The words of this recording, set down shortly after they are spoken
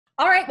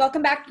All right,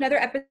 welcome back to another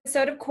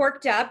episode of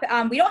Cork'd Up.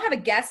 We don't have a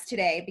guest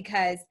today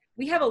because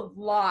we have a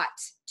lot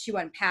to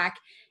unpack.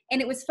 And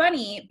it was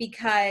funny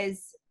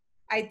because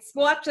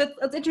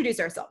let's introduce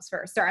ourselves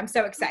first. Sorry, I'm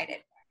so excited.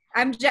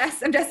 I'm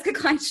Jess. I'm Jessica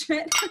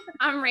Kleinschmidt.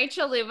 I'm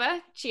Rachel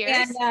Luba.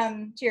 Cheers.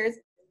 And cheers.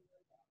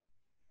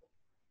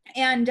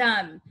 And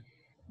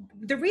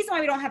the reason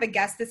why we don't have a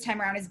guest this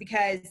time around is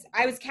because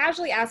I was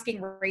casually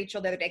asking Rachel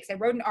the other day, because I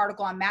wrote an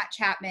article on Matt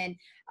Chapman,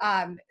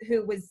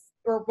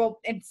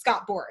 and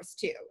Scott Boras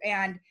too.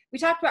 And we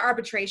talked about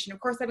arbitration.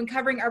 Of course, I've been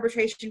covering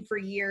arbitration for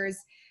years,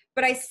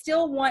 but I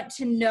still want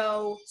to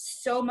know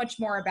so much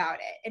more about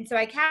it. And so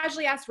I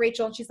casually asked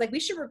Rachel, and she's like, we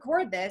should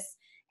record this.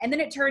 And then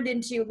it turned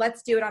into,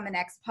 let's do it on the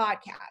next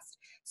podcast.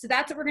 So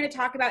that's what we're going to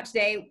talk about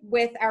today,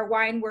 with our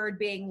wine word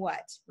being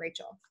what,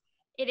 Rachel?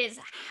 It is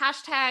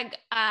hashtag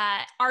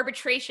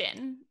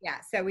arbitration.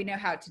 Yeah, so we know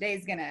how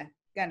today's gonna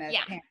pan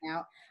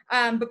out.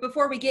 But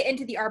before we get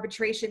into the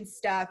arbitration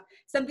stuff,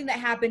 something that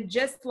happened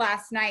just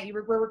last night,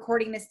 we're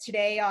recording this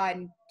today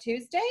on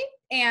Tuesday,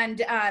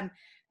 and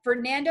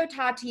Fernando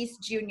Tatis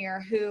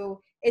Jr.,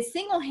 who is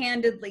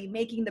single-handedly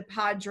making the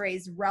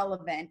Padres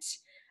relevant,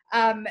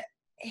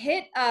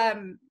 he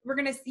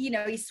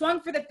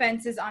swung for the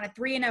fences on a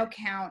 3-0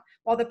 count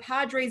while the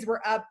Padres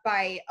were up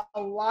by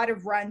a lot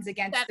of runs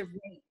against the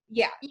Rays.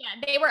 Yeah,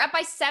 they were up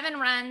by 7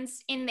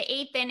 runs in the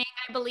 8th inning,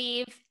 I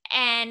believe,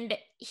 and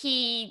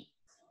he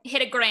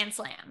hit a grand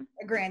slam.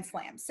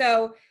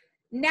 So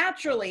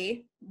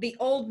naturally, the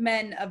old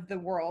men of the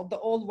world, the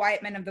old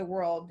white men of the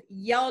world,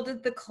 yelled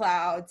at the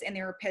clouds, and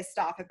they were pissed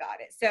off about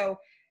it. So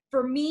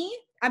for me,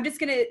 I'm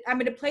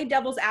gonna play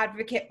devil's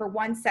advocate for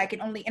 1 second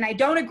only, and I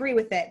don't agree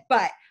with it,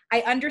 but I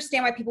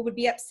understand why people would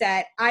be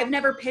upset. I've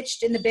never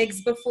pitched in the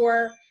bigs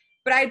before,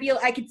 but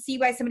I could see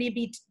why somebody would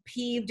be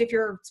peeved if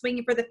you're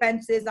swinging for the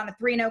fences on a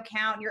 3-0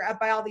 count and you're up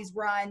by all these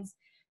runs.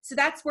 So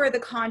that's where the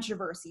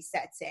controversy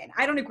sets in.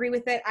 I don't agree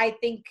with it. I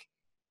think.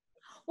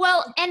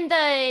 Well, and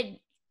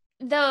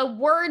the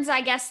words,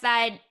 I guess,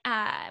 that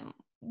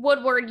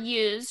Woodward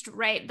used,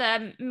 right,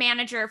 the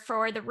manager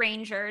for the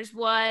Rangers,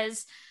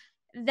 was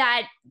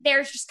that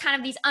there's just kind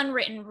of these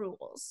unwritten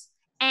rules.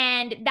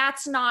 And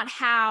that's not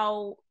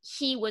how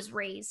he was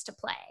raised to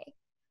play.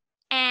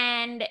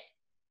 And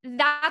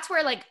that's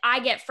where, like, I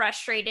get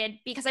frustrated,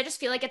 because I just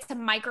feel like it's a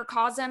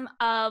microcosm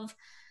of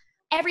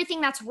everything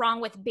that's wrong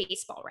with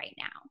baseball right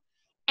now.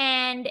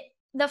 And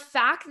the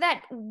fact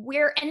that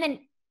and then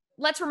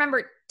let's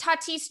remember,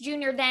 Tatis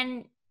Jr.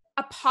 then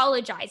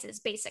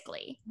apologizes,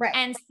 basically, right,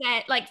 and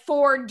said, like,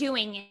 for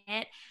doing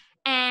it,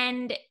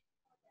 and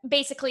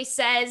basically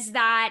says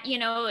that,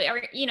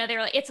 they're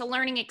like, it's a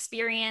learning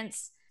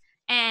experience,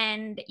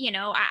 and,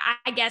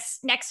 I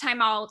guess next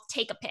time I'll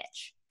take a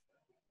pitch.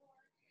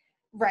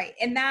 Right.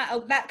 And that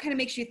kind of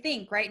makes you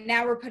think, right?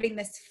 Now we're putting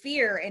this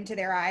fear into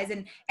their eyes.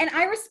 And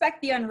I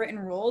respect the unwritten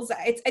rules.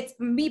 It's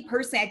me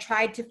personally, I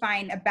tried to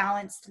find a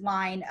balanced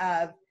line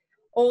of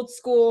old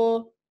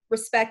school,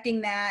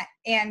 respecting that,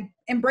 and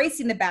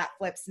embracing the bat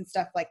flips and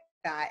stuff like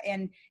that.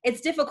 And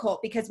it's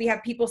difficult because we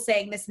have people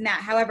saying this and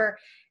that. However,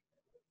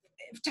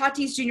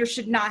 Tatis Jr.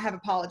 should not have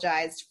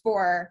apologized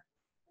for.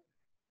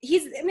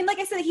 Like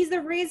I said, he's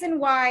the reason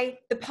why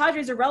the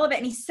Padres are relevant,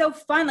 and he's so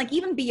fun. Like,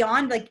 even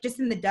beyond, like, just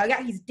in the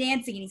dugout, he's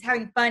dancing and he's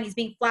having fun. He's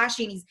being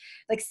flashy and he's,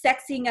 like,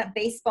 sexying up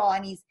baseball,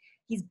 and he's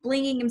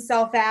blinging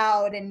himself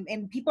out,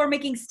 and people are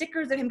making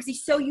stickers of him because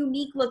he's so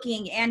unique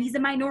looking, and he's a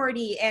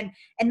minority, and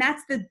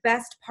that's the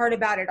best part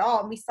about it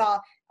all. And we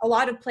saw a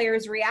lot of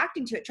players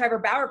reacting to it. Trevor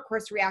Bauer, of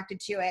course, reacted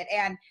to it,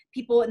 and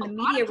people in the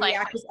media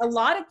reacted. A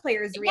lot of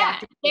players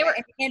reacted to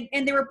it,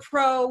 and they were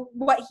pro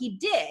what he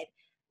did.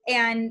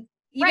 And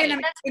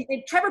even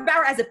Trevor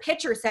Bauer as a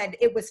pitcher said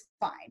it was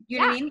fine. You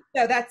know what I mean?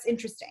 So that's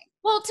interesting.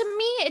 Well, to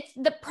me,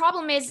 the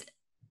problem is,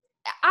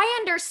 I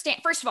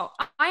understand. First of all,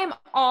 I am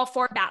all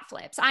for bat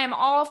flips. I am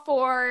all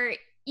for,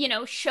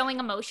 showing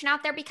emotion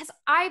out there, because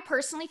I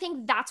personally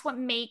think that's what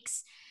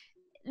makes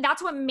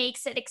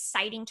it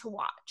exciting to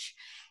watch.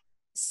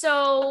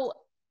 So,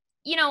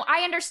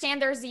 I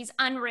understand there's these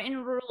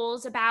unwritten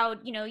rules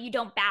about, you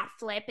don't bat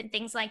flip and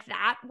things like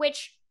that,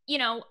 which,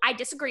 I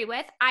disagree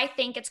with. I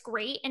think it's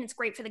great, and it's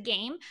great for the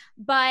game.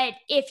 But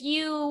if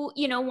you,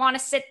 want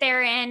to sit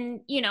there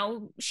and,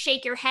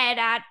 shake your head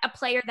at a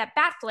player that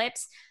bat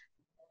flips,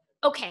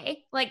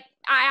 okay, like,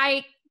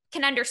 I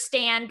can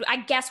understand, I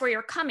guess, where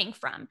you're coming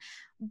from.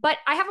 But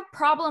I have a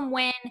problem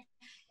when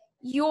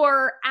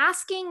you're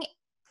asking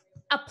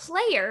a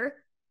player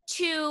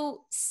to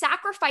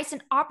sacrifice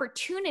an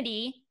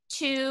opportunity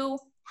to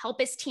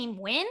help his team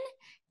win,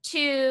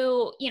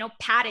 to,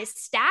 pad his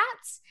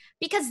stats,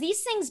 because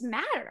these things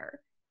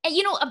matter. And,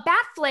 a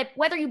bat flip,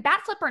 whether you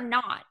bat flip or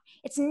not,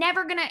 it's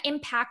never going to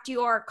impact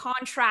your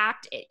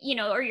contract,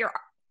 or your,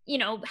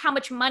 how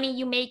much money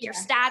you make, your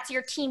stats,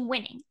 your team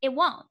winning. It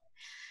won't.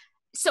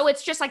 So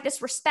it's just like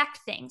this respect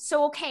thing.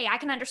 So, okay, I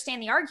can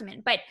understand the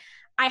argument, but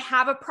I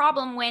have a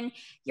problem when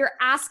you're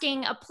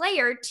asking a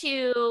player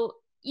to,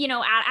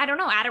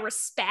 out of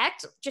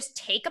respect, just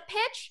take a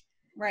pitch.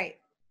 Right.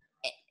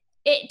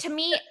 To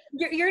me,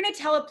 you're going to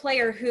tell a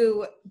player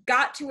who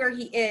got to where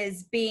he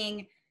is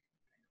being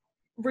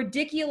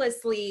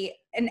ridiculously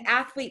an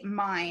athlete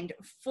mind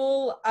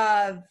full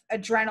of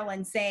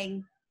adrenaline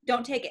saying,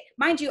 don't take it.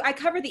 Mind you, I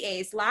covered the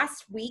A's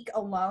last week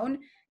alone.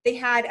 They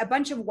had a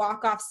bunch of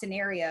walk-off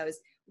scenarios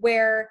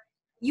where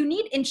you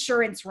need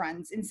insurance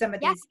runs in some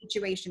of these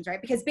situations,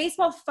 right? Because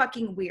baseball's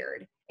fucking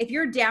weird. If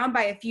you're down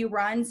by a few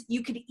runs,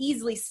 you could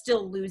easily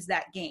still lose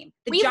that game.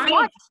 The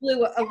Giants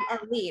blew a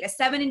lead, a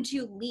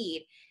 7-2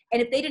 lead.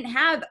 And if they didn't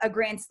have a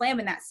grand slam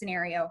in that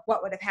scenario,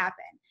 what would have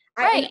happened?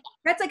 Right.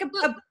 That's like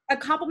a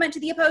compliment to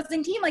the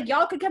opposing team. Like,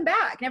 y'all could come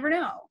back. Never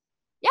know.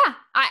 Yeah.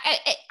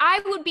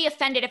 I would be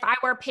offended if I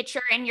were a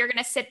pitcher and you're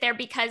going to sit there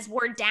because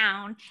we're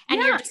down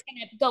and you're just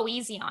going to go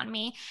easy on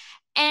me.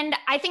 And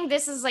I think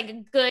this is like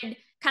a good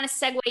kind of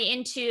segue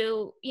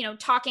into,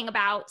 talking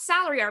about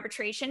salary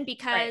arbitration,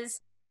 because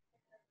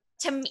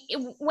to me,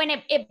 when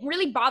it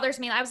really bothers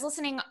me, I was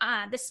listening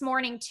this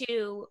morning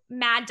to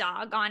Mad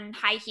Dog on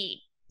High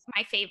Heat,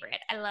 my favorite.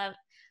 I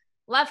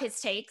love his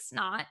takes,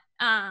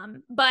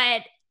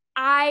 but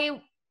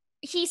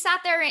he sat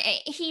there,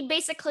 he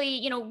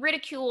basically,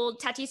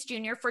 ridiculed Tatis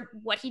Jr. for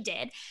what he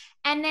did,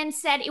 and then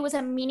said it was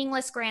a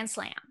meaningless grand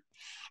slam.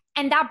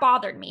 And that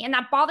bothered me. And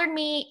that bothered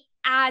me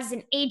as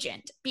an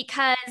agent,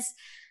 because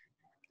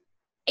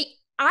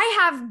I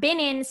have been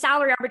in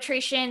salary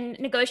arbitration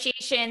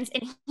negotiations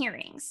and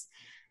hearings.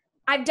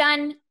 I've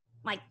done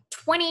like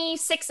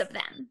 26 of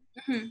them.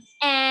 Mm-hmm.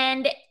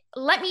 And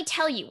let me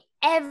tell you,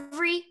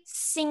 every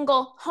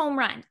single home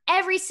run,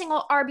 every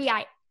single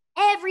RBI,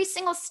 every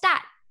single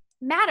stat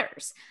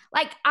matters.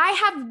 Like, I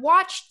have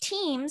watched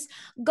teams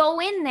go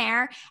in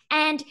there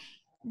and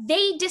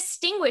they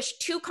distinguish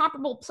two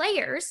comparable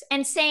players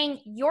and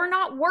saying, you're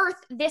not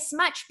worth this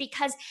much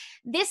because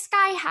this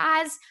guy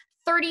has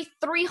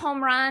 33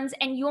 home runs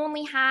and you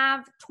only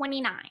have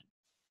 29.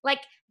 Like,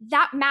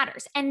 that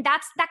matters. And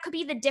that could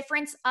be the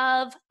difference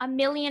of $1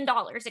 million.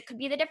 It could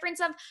be the difference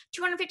of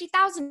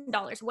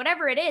 $250,000,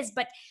 whatever it is,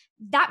 but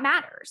that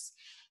matters.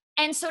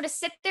 And so to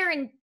sit there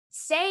and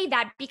say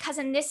that because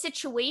in this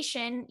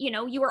situation,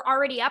 you were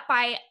already up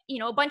by,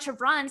 a bunch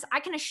of runs, I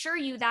can assure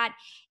you that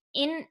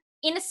in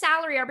a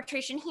salary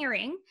arbitration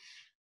hearing,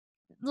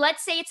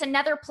 let's say it's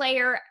another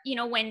player,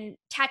 when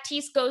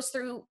Tatis goes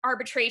through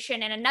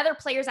arbitration and another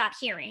player's at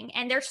hearing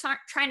and they're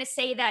trying to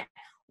say that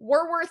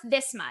we're worth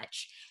this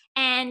much,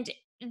 and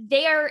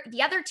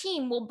the other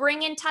team will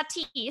bring in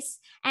Tatis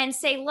and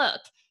say, look,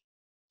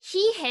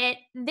 he hit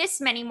this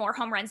many more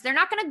home runs. They're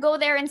not going to go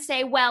there and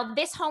say, well,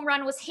 this home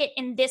run was hit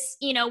in this,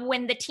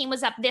 when the team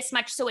was up this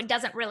much, so it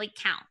doesn't really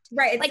count.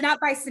 Right. It's not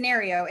by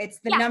scenario. It's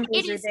the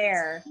numbers are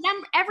there.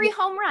 Every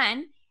home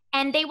run.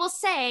 And they will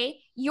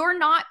say, you're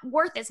not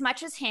worth as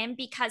much as him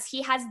because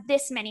he has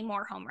this many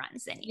more home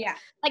runs than you. Yeah.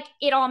 Like,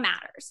 it all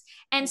matters.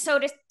 And so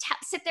to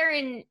sit there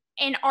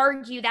and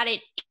argue that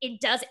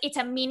it's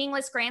a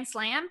meaningless grand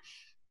slam,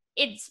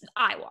 it's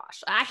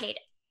eyewash. I hate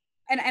it.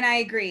 And I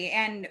agree.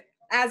 And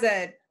as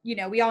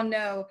we all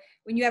know,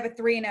 when you have a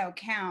 3-0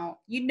 count,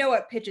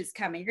 what pitch is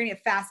coming. You're going to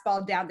get a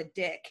fastball down the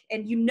dick,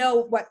 and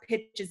what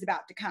pitch is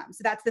about to come.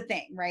 So that's the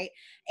thing, right?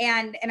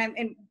 And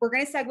we're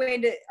going to segue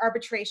into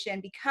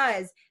arbitration,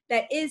 because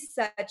that is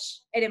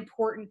such an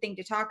important thing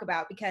to talk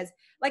about. Because,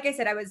 like I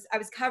said, I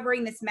was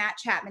covering this Matt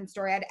Chapman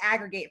story. I had to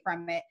aggregate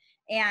from it,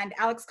 and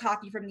Alex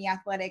Coffey from The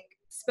Athletic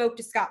spoke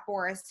to Scott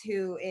Boras,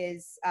 who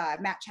is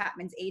Matt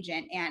Chapman's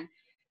agent, and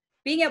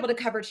being able to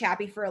cover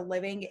Chappie for a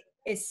living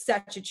is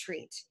such a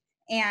treat.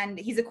 And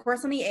he's, of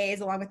course, on the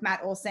A's along with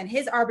Matt Olson.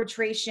 His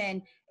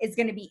arbitration is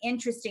going to be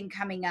interesting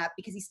coming up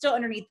because he's still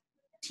underneath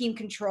team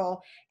control.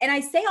 And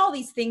I say all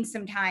these things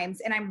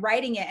sometimes and I'm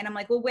writing it and I'm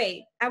like, well,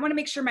 wait, I want to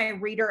make sure my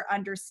reader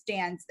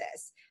understands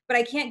this, but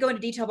I can't go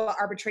into detail about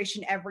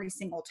arbitration every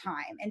single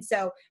time. And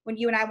so when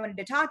you and I wanted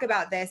to talk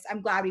about this,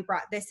 I'm glad we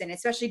brought this in,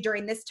 especially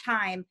during this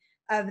time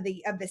of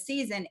the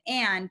season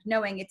and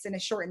knowing it's in a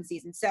shortened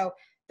season. So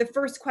the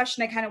first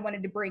question I kind of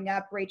wanted to bring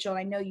up, Rachel, and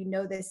I know you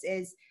know this,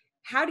 is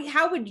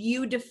how would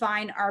you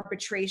define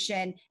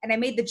arbitration? And I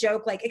made the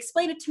joke, like,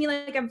 explain it to me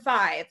like I'm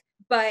 5,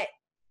 but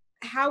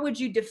how would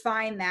you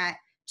define that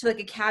to like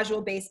a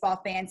casual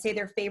baseball fan, say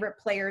their favorite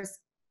players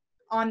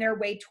on their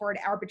way toward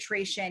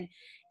arbitration,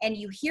 and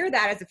you hear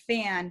that as a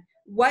fan,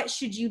 what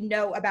should you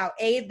know about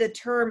the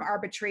term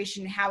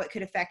arbitration, how it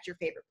could affect your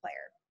favorite player?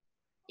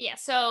 Yeah,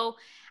 so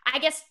I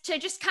guess to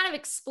just kind of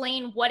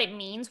explain what it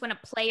means when a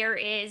player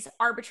is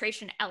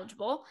arbitration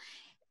eligible,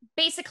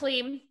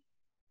 basically,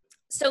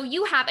 so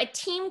you have a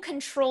team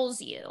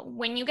controls you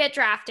when you get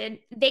drafted.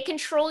 They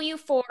control you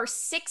for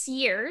 6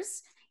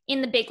 years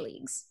in the big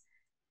leagues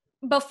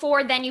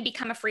before then you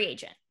become a free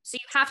agent. So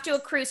you have to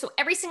accrue. So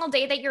every single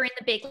day that you're in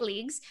the big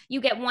leagues, you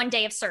get 1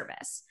 day of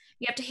service.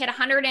 You have to hit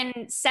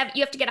 107.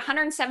 You have to get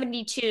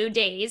 172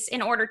 days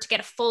in order to get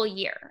a full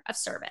year of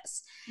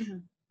service. Mm-hmm.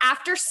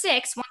 After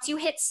 6, once you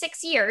hit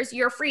 6 years,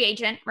 you're a free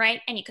agent,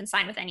 right? And you can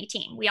sign with any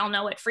team. We all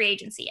know what free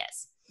agency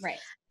is. Right.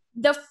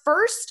 The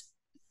first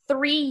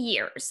 3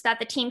 years that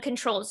the team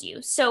controls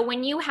you. So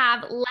when you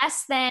have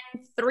less than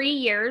 3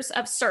 years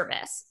of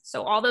service,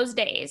 so all those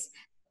days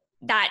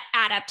that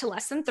add up to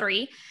less than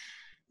 3,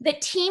 the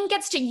team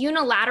gets to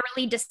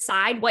unilaterally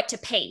decide what to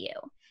pay you.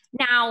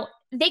 Now,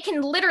 they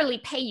can literally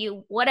pay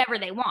you whatever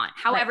they want.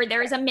 However,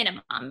 there is a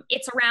minimum.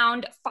 It's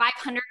around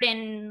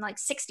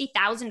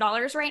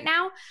 $560,000 right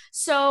now.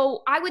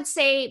 So I would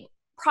say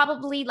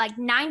probably like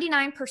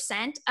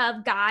 99%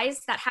 of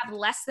guys that have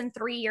less than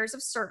 3 years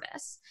of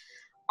service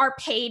are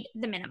paid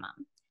the minimum.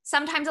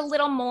 Sometimes a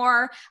little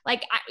more.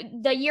 Like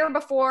the year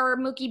before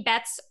Mookie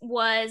Betts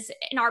was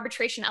an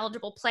arbitration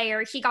eligible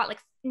player, he got like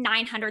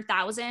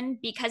 900,000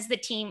 because the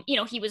team, you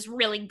know, he was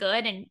really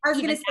good. And I was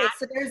going to say,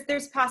 so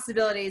there's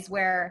possibilities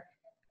where,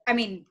 I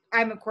mean,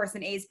 I'm of course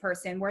an A's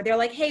person, where they're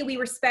like, hey, we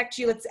respect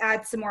you, let's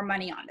add some more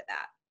money onto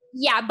that.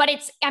 Yeah, but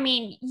it's, I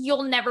mean,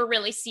 you'll never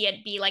really see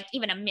it be like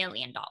even $1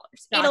 million. Gotcha.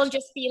 It'll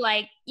just be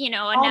like, you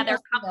know, another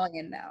 $1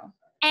 million though.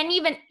 And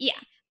even, yeah,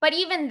 but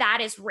even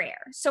that is rare.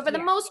 So for the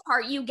most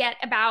part, you get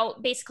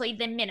about basically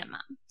the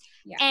minimum.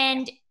 Yeah.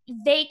 And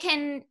they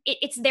can,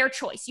 it's their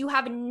choice. You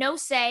have no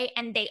say,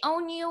 and they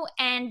own you,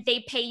 and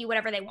they pay you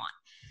whatever they want.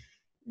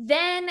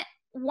 Then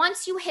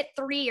once you hit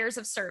 3 years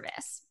of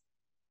service,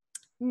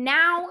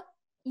 now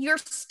you're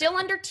still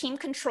under team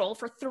control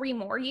for 3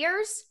 more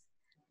years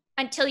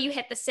until you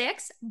hit the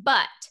 6.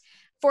 But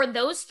for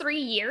those 3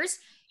 years,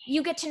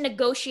 you get to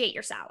negotiate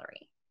your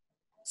salary.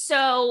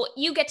 So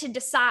you get to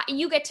decide,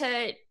 you get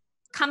to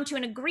come to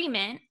an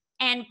agreement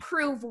and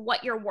prove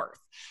what you're worth.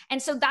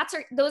 And so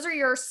those are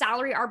your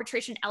salary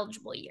arbitration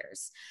eligible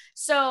years.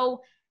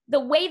 So the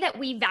way that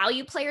we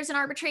value players in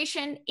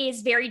arbitration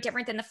is very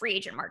different than the free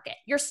agent market.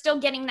 You're still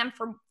getting them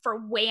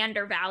for way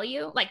under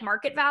value, like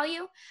market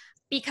value,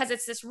 because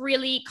it's this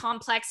really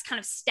complex, kind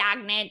of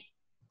stagnant,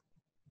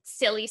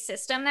 silly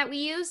system that we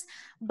use,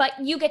 but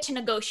you get to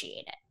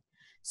negotiate it.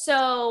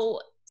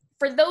 So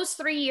for those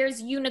 3 years,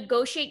 you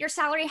negotiate your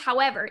salary.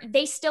 However,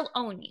 they still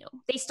own you.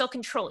 They still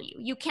control you.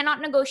 You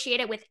cannot negotiate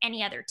it with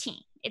any other team.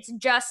 It's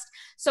just,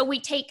 so we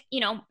take, you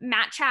know,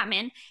 Matt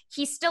Chapman,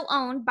 he's still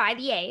owned by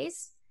the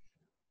A's,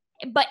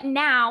 but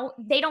now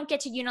they don't get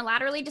to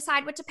unilaterally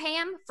decide what to pay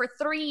him. For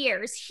 3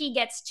 years, he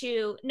gets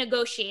to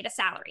negotiate a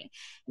salary.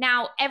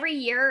 Now, every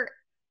year,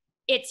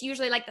 it's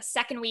usually like the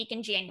second week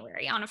in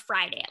January on a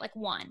Friday at like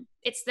 1.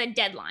 It's the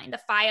deadline, the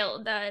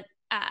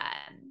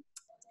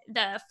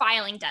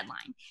filing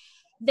deadline.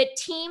 The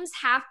teams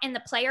have, and the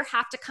player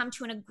have to come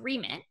to an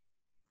agreement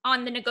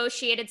on the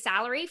negotiated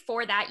salary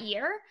for that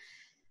year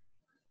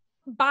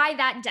by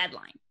that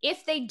deadline.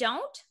 If they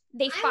don't,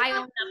 they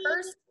file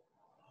numbers.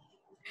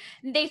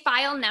 They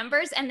file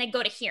numbers and they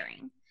go to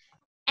hearing.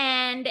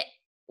 And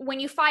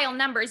when you file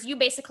numbers, you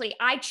basically,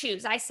 I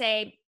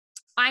say,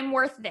 I'm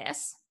worth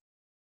this.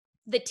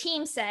 The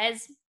team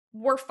says,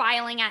 we're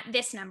filing at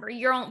this number.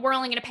 We're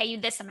only going to pay you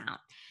this amount.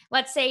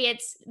 Let's say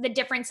it's the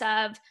difference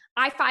of,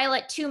 I file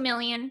at 2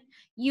 million,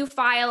 you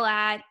file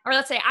at, or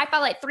let's say I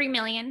file at 3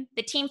 million,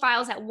 the team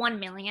files at 1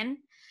 million.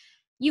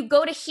 You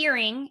go to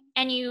hearing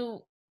and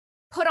you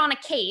put on a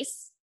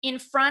case in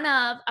front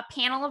of a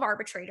panel of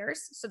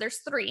arbitrators. So there's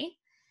 3,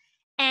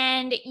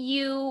 and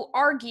you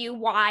argue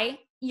why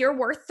you're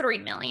worth 3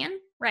 million,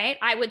 right?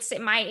 I would say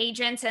my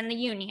agents and the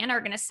union are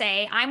going to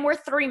say, I'm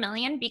worth 3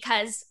 million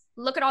because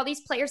look at all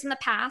these players in the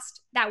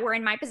past that were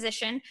in my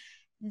position.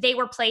 They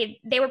were paid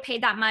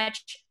that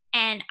much,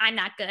 and I'm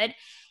not good.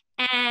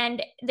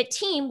 And the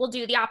team will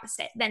do the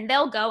opposite. Then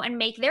they'll go and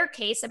make their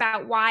case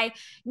about why,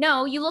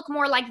 no, you look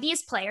more like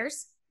these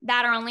players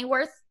that are only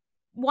worth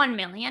 1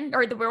 million,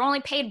 or that we're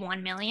only paid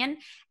 1 million,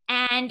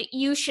 and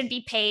you should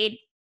be paid,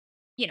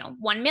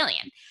 1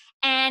 million.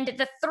 And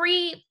the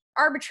 3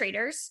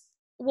 arbitrators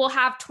will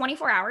have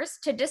 24 hours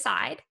to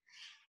decide,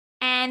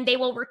 and they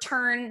will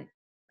return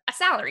a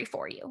salary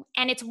for you.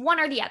 And it's one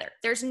or the other.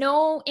 There's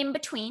no in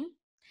between.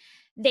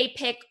 They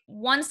pick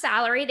one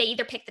salary. They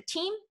either pick the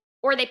team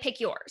or they pick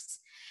yours.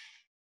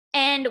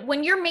 And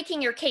when you're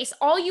making your case,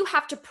 all you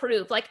have to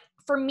prove, like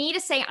for me to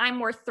say I'm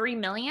worth 3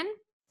 million,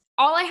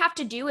 all I have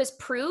to do is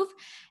prove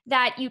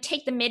that you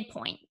take the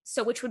midpoint.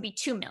 So which would be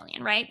 2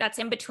 million, right? That's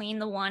in between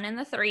the 1 and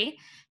the 3.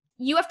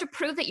 You have to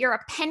prove that you're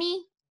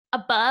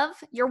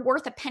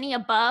worth a penny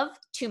above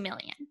 2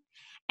 million.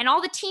 And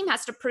all the team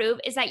has to prove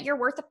is that you're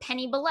worth a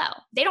penny below.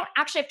 They don't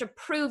actually have to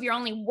prove you're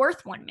only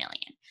worth 1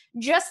 million,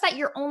 just that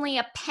you're only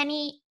a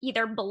penny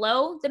either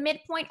below the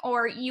midpoint,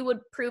 or you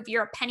would prove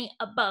you're a penny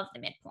above the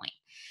midpoint.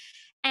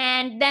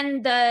 And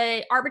then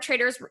the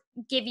arbitrators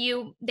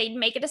they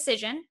make a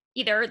decision,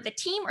 either the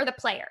team or the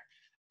player.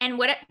 And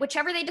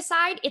whichever they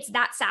decide, it's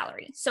that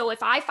salary. So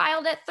if I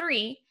filed at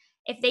 3,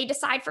 if they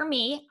decide for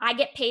me, I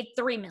get paid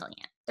 3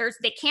 million.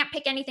 They can't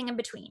pick anything in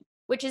between,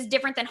 which is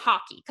different than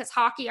hockey, because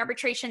hockey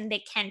arbitration, they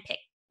can pick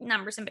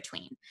numbers in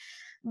between.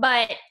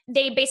 But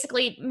they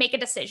basically make a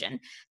decision.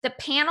 The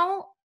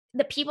panel,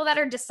 the people that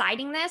are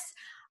deciding this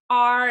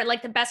are,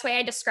 like, the best way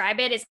I describe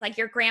it is like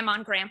your grandma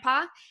and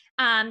grandpa.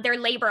 They're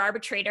labor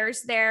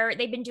arbitrators.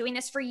 They've been doing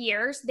this for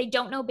years. They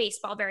don't know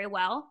baseball very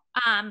well.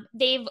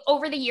 They've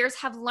over the years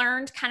have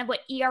learned kind of what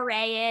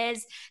ERA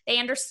is. They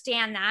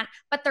understand that,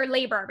 but they're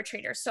labor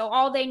arbitrators. So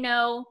all they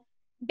know,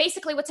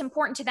 basically what's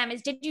important to them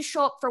is, did you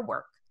show up for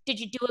work? Did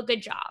you do a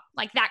good job?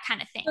 Like that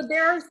kind of thing.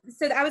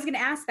 So I was going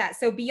to ask that.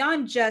 So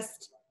beyond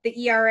just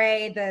the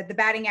ERA, the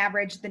batting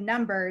average, the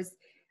numbers,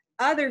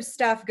 other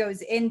stuff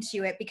goes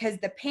into it because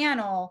the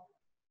panel,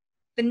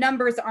 the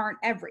numbers aren't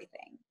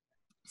everything.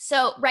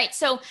 So, right.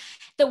 So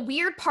the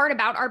weird part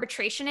about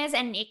arbitration is,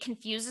 and it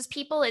confuses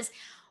people, is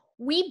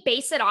we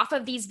base it off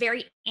of these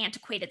very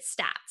antiquated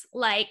stats.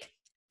 Like,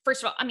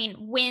 first of all, I mean,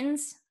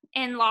 wins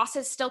and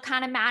losses still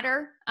kind of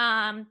matter.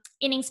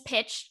 Innings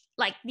pitched,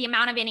 like the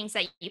amount of innings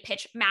that you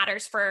pitch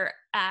matters for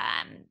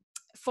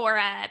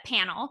a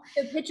panel.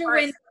 So pitcher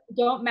wins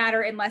don't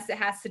matter unless it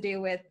has to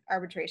do with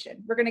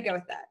arbitration. We're going to go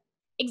with that.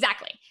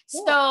 Exactly.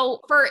 Cool. So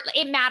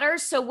it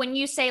matters. So when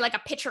you say like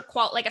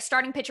a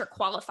starting pitcher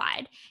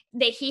qualified,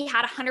 that he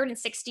had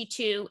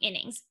 162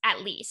 innings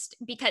at least,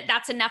 because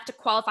that's enough to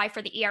qualify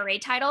for the ERA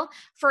title.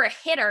 For a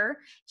hitter,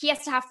 he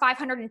has to have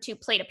 502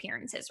 plate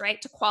appearances,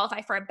 right, to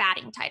qualify for a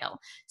batting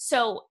title.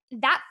 So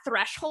that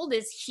threshold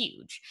is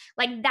huge.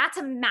 Like that's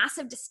a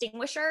massive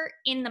distinguisher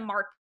in the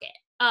market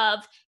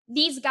of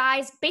these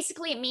guys.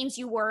 Basically, it means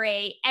you were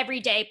a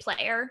everyday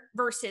player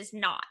versus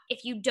not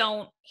if you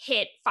don't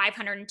hit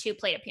 502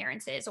 plate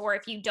appearances or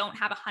if you don't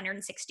have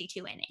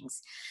 162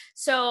 innings.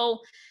 So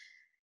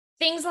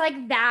things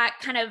like that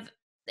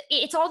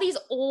it's all these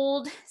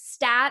old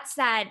stats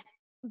that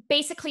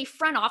basically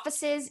front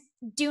offices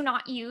do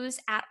not use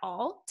at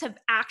all to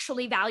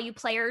actually value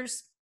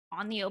players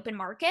on the open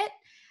market.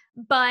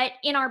 But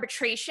in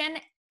arbitration,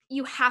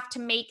 you have to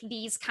make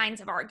these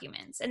kinds of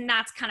arguments. And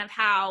that's kind of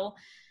how,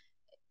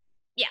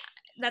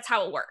 that's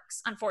how it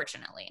works,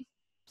 unfortunately.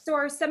 So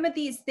are some of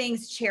these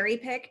things cherry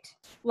picked?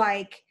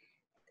 Like,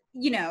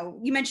 you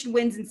mentioned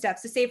wins and stuff.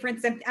 So say, for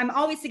instance, I'm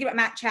always thinking about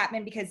Matt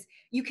Chapman because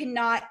you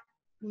cannot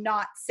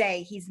not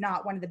say he's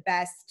not one of the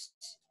best.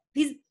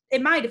 He's,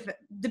 in my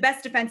the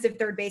best defensive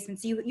third baseman.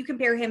 So you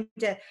compare him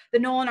to the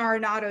Nolan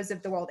Arenados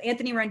of the world.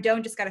 Anthony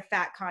Rendon just got a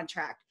fat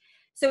contract.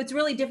 So it's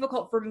really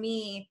difficult for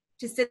me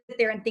to sit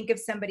there and think of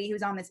somebody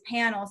who's on this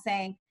panel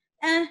saying,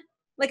 I'm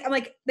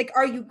like,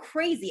 are you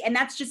crazy? And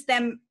that's just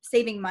them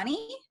saving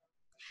money?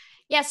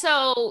 Yeah,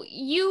 so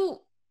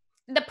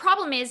the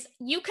problem is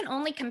you can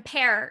only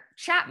compare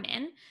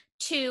Chapman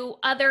to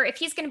if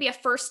he's going to be a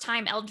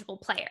first-time eligible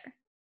player.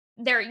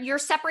 You're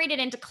separated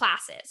into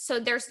classes. So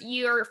there's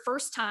your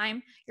first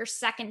time, your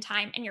second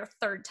time, and your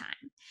third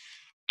time.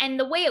 And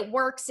the way it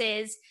works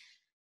is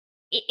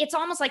it's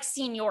almost like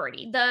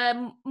seniority.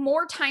 The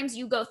more times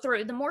you go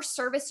through, the more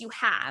service you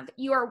have,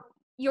 you're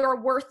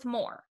worth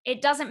more.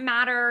 It doesn't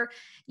matter,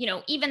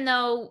 even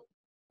though,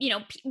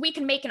 we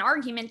can make an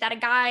argument that a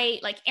guy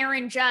like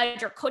Aaron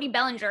Judge or Cody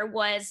Bellinger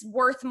was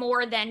worth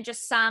more than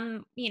just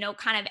some,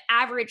 kind of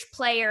average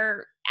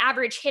player,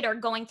 average hitter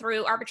going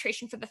through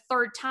arbitration for the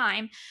third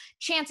time.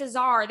 Chances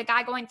are the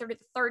guy going through the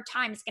third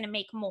time is going to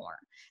make more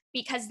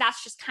because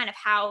that's just kind of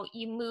how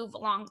you move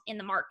along in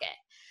the market.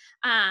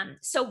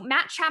 So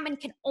Matt Chapman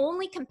can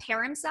only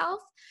compare himself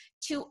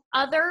to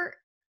other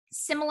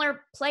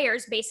similar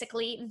players,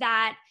 basically,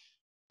 that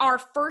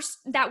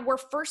were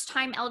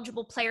first-time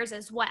eligible players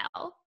as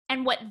well,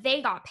 and what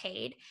they got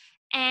paid.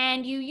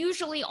 And you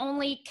usually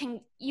only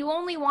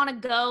want to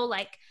go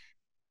like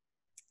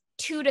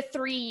 2 to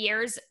 3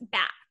 years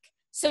back.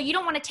 So you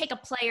don't want to take a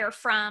player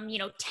from,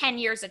 10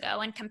 years ago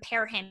and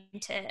compare him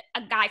to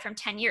a guy from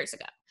 10 years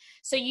ago.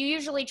 So you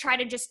usually try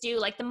to just do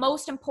like the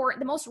most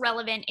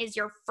relevant is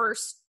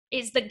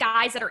the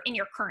guys that are in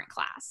your current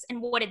class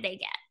and what did they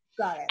get?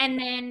 Got it. And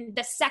then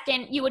the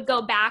second you would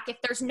go back, if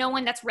there's no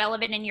one that's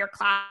relevant in your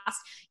class,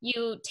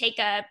 you take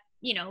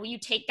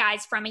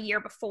guys from a year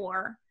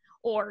before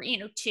or,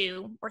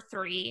 2 or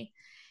 3,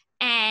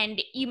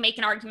 and you make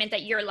an argument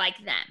that you're like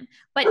them.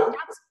 But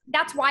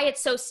that's why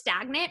it's so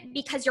stagnant,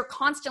 because you're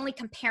constantly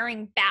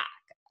comparing back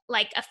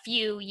like a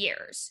few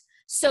years.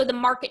 So the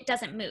market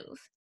doesn't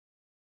move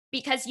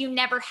because you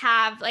never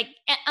have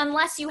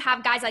unless you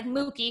have guys like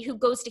Mookie who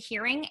goes to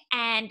hearing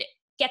and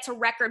gets a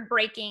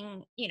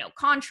record-breaking,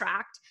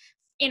 contract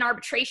in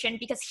arbitration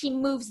because he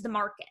moves the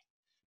market,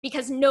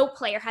 because no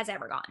player has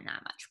ever gotten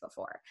that much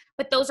before.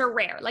 But those are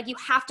rare. Like you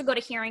have to go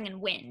to hearing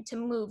and win to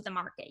move the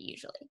market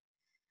usually.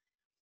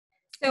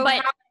 So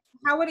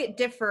how would it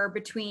differ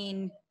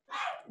between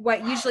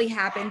what usually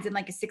happens in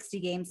like a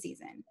 60-game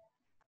season?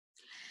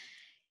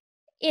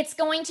 It's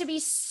going to be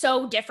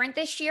so different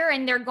this year,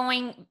 and they're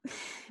going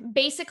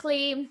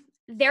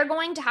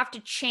to have to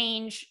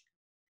change.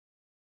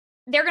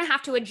 They're going to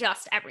have to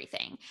adjust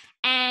everything.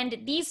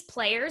 And these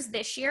players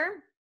this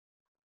year,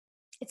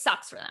 it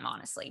sucks for them,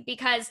 honestly,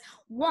 because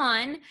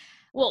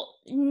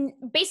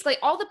basically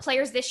all the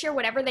players this year,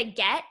 whatever they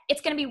get,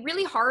 it's going to be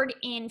really hard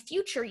in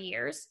future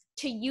years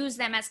to use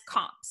them as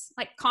comps,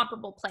 like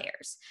comparable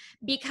players,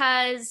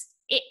 because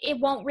it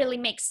won't really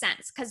make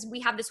sense because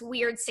we have this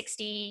weird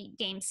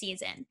 60-game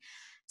season.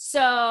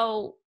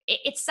 So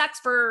it sucks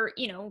for,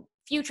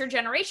 future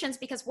generations,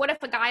 because what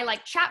if a guy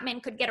like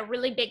Chapman could get a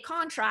really big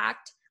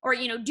contract or,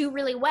 do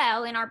really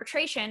well in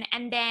arbitration,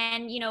 and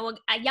then,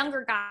 a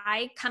younger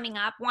guy coming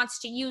up wants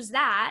to use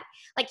that,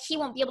 like he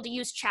won't be able to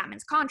use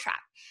Chapman's contract.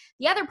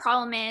 The other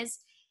problem is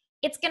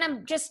it's going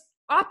to just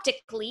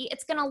optically,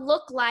 it's going to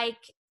look like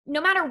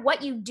no matter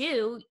what you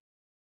do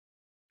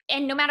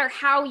and no matter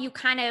how you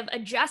kind of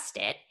adjust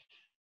it,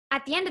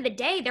 at the end of the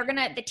day,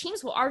 the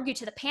teams will argue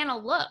to the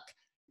panel, look,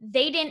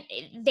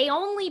 they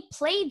only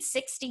played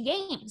 60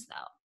 games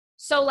though.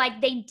 So like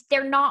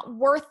they're not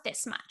worth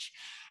this much.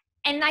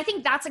 And I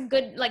think that's a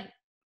good, like,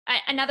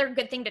 another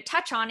good thing to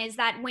touch on is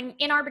that when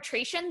in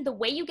arbitration, the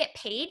way you get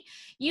paid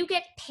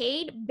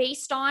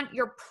based on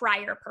your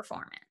prior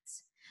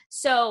performance.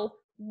 So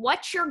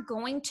what you're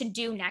going to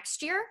do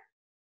next year,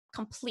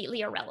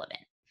 completely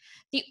irrelevant.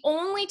 The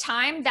only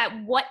time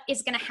that what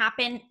is going to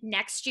happen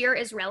next year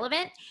is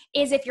relevant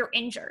is if you're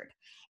injured.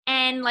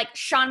 And like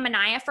Sean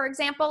Manaea, for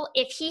example,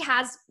 if he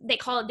has, they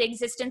call it the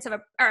existence of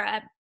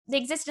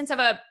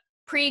a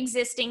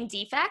pre-existing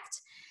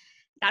defect,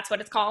 that's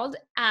what it's called.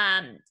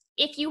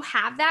 If you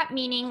have that,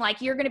 meaning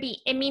like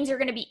it means you're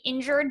going to be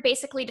injured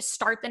basically to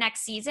start the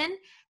next season,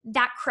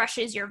 that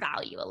crushes your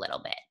value a little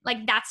bit.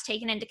 Like that's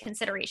taken into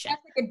consideration.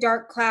 That's like a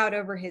dark cloud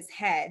over his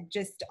head,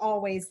 just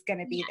always going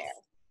to be there.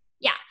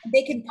 Yeah.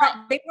 They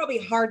probably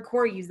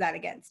hardcore use that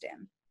against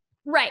him.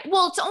 Right.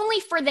 Well, it's only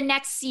for the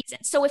next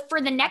season. So if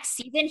for the next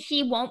season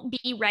he won't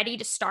be ready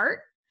to start,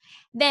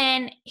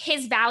 then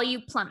his value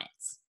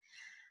plummets.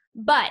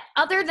 But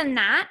other than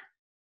that,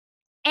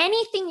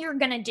 anything you're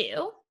going to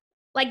do,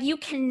 like you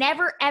can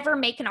never, ever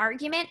make an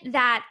argument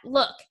that,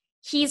 look,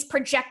 he's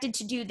projected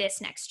to do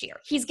this next year.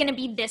 He's going to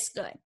be this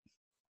good.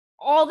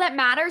 All that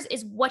matters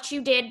is what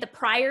you did the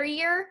prior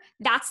year.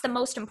 That's the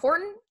most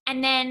important.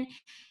 And then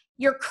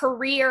your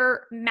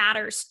career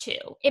matters too.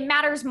 It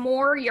matters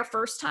more your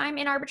first time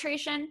in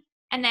arbitration.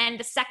 And then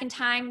the second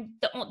time,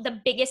 the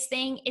biggest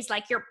thing is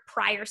like your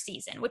prior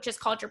season, which is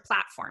called your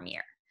platform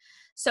year.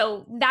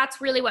 So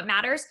that's really what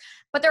matters.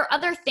 But there are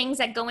other things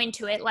that go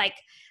into it, like,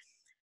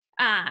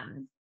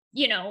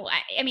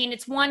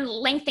 it's one,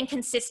 length and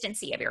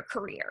consistency of your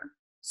career.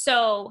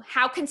 So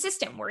how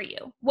consistent were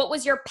you? What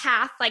was your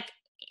path? Like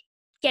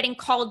getting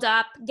called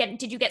up,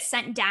 did you get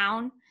sent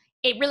down?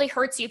 It really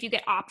hurts you if you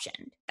get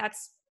optioned.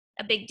 That's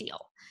a big deal.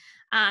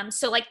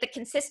 So like the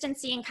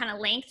consistency and kind of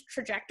length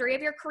trajectory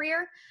of your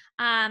career,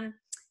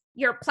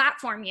 your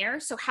platform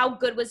year. So how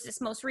good was this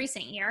most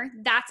recent year?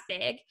 That's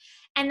big.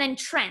 And then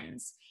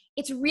trends.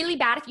 It's really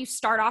bad if you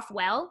start off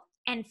well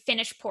and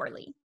finish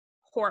poorly.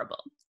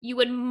 Horrible. You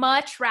would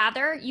much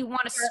rather, you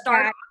want to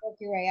start work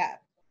your way up.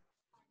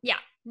 Yeah,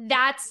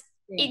 that's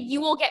it. You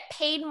will get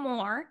paid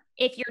more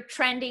if you're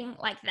trending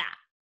like that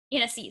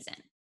in a season.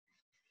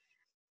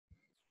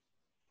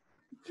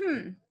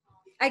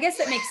 I guess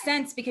that makes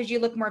sense because you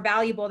look more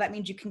valuable. That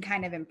means you can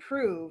kind of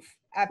improve.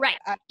 Right.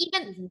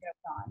 And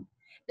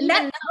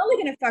that's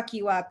probably going to fuck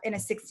you up in a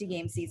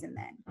 60-game season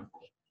then.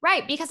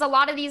 Right, because a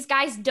lot of these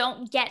guys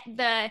don't get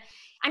there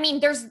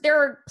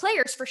are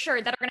players for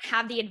sure that are going to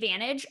have the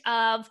advantage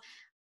of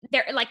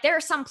there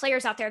are some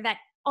players out there that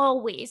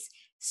always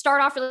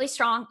start off really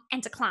strong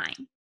and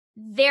decline.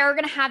 They're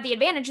going to have the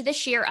advantage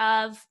this year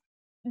of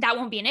that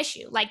won't be an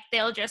issue. Like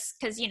they'll just,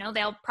 because,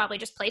 they'll probably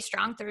just play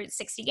strong through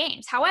 60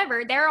 games.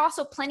 However, there are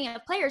also plenty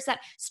of players that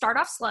start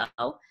off slow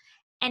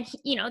and,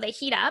 they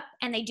heat up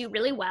and they do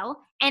really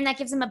well. And that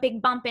gives them a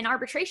big bump in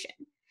arbitration.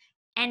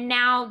 And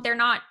now they're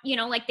not,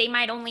 they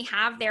might only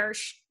have their,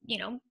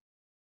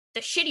 the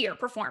shittier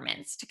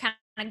performance to kind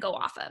of go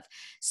off of.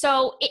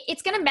 So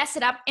it's going to mess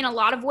it up in a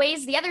lot of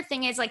ways. The other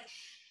thing is like,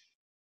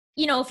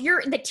 if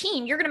you're the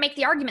team, you're going to make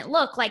the argument,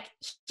 look, like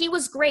he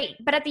was great,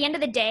 but at the end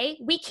of the day,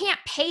 we can't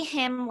pay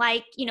him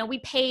like, we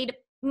paid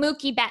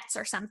Mookie Betts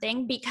or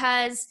something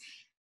because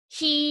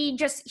he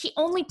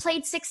only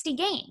played 60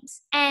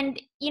 games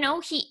and,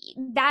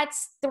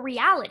 that's the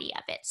reality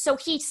of it. So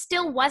he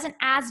still wasn't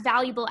as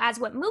valuable as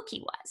what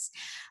Mookie was,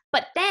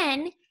 but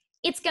then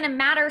it's going to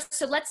matter.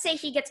 So let's say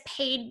he gets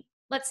paid,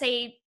 let's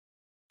say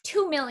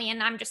 $2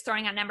 million, I'm just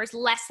throwing out numbers,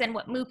 less than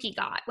what Mookie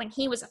got when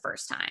he was a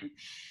first time.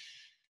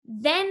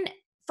 Then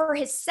for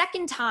his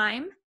second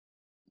time,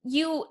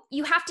 you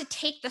have to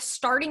take the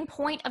starting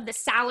point of the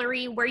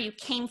salary where you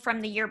came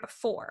from the year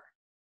before.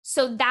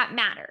 So that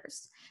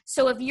matters.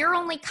 So if you're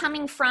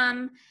coming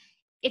from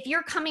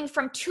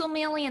 2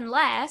 million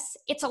less,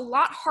 it's a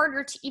lot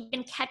harder to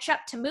even catch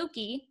up to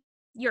Mookie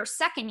your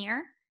second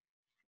year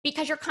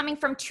because you're coming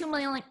from 2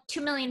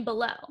 million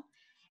below.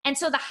 And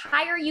so the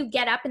higher you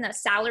get up in the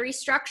salary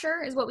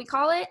structure is what we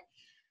call it,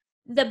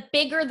 the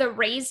bigger the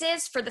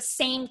raises for the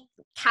same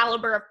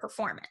caliber of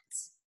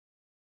performance.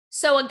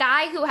 So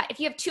if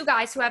you have two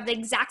guys who have the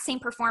exact same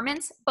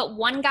performance, but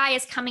one guy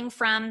is coming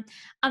from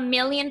 $1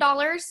 million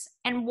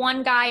and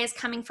one guy is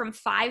coming from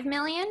 5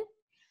 million,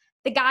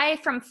 the guy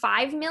from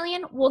 5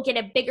 million will get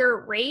a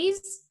bigger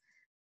raise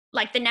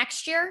like the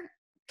next year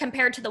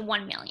compared to the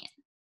 1 million,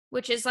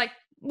 which is like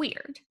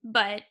weird,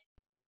 but.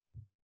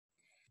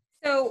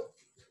 So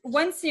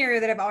one scenario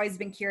that I've always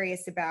been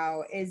curious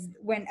about is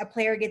when a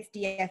player gets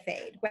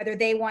DFA'd, whether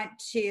they want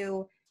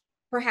to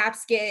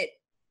perhaps get,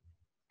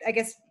 I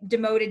guess,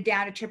 demoted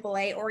down to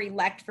AAA or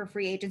elect for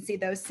free agency,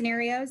 those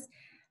scenarios.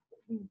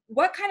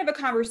 What kind of a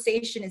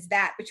conversation is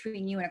that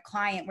between you and a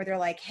client where they're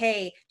like,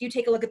 hey, do you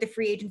take a look at the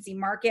free agency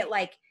market?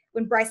 Like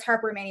when Bryce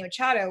Harper and Manny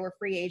Machado were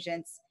free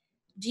agents,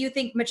 do you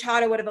think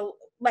Machado would have,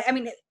 like, I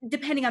mean,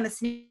 depending on the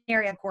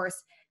scenario, of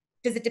course,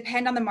 does it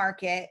depend on the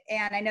market?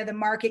 And I know the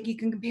market, you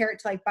can compare it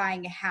to like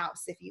buying a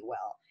house, if you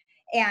will,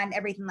 and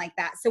everything like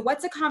that. So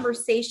what's a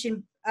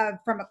conversation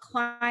from a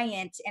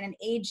client and an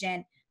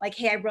agent, like,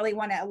 hey, I really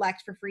want to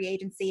elect for free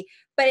agency,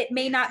 but it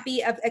may not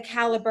be of a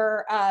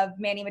caliber of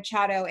Manny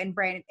Machado and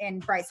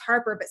Bryce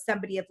Harper, but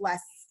somebody of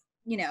less,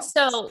 you know.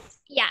 So,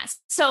 yes.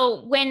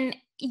 So when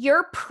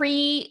you're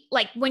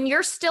when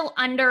you're still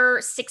under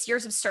 6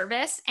 years of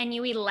service and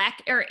you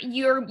elect or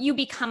you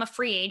become a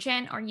free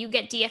agent or you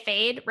get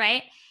DFA'd,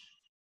 right?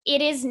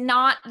 It is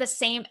not the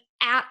same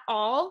at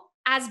all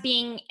as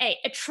being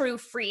a true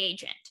free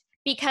agent.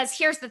 Because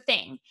here's the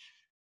thing.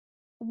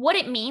 What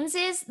it means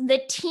is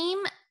the team,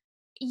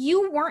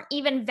 you weren't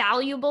even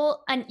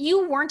valuable and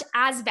you weren't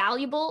as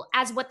valuable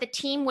as what the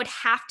team would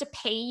have to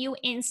pay you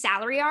in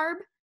salary arb,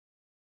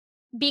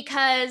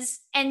 because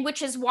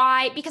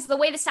the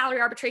way the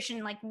salary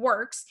arbitration like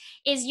works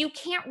is you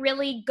can't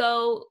really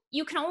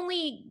you can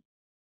only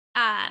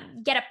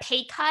get a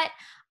pay cut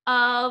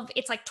of,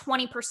 it's like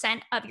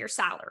 20% of your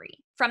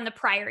salary from the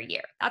prior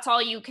year. That's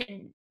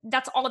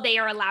all they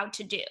are allowed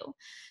to do.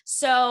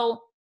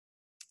 So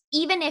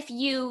even if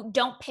you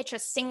don't pitch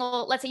let's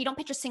say you don't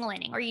pitch a single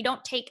inning, or you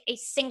don't take a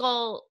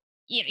single,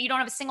 you don't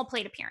have a single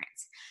plate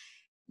appearance,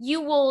 you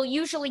will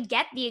usually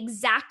get the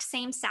exact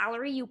same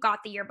salary you got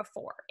the year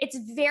before. It's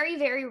very,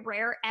 very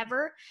rare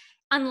ever,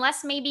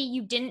 unless maybe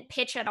you didn't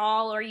pitch at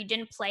all or you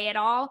didn't play at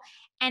all,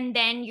 and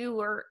then you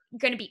were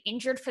going to be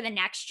injured for the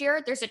next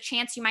year. There's a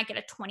chance you might get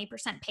a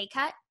 20% pay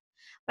cut.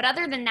 But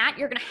other than that,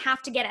 you're going to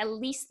have to get at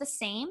least the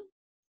same,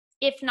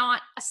 if not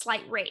a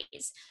slight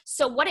raise.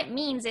 So what it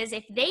means is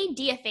if they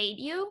DFA'd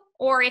you,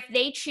 or if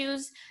they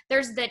choose,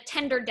 there's the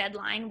tender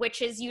deadline,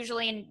 which is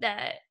usually in the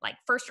like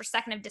 1st or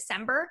 2nd of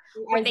December.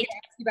 Where they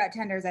ask you about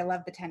tenders. I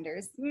love the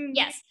tenders.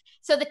 Yes.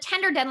 So the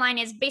tender deadline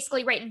is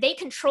basically, right, they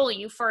control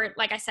you for,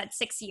 like I said,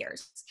 6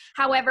 years.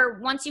 However,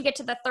 once you get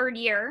to the 3rd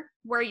year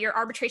where you're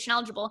arbitration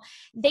eligible,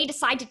 they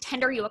decide to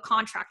tender you a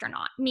contract or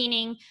not,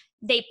 meaning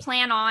they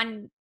plan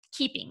on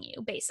keeping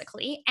you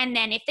basically. And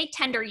then if they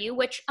tender you,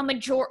 which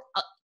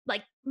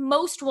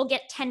most will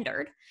get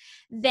tendered,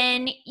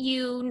 then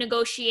you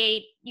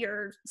negotiate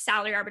your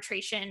salary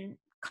arbitration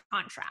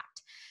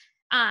contract.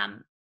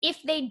 If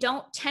they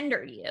don't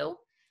tender you,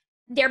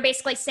 they're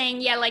basically saying,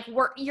 yeah, like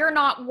you're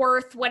not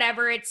worth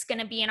whatever it's going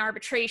to be in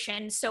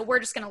arbitration, so we're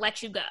just going to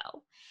let you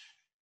go.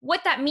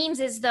 What that means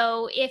is,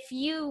 though, if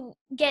you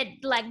get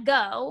let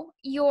go,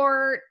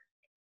 you're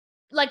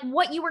like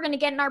what you were going to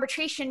get in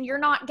arbitration, you're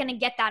not going to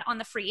get that on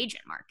the free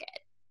agent market,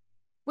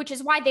 which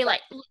is why they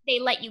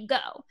let you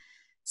go.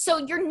 So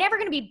you're never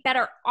going to be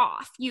better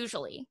off,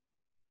 usually,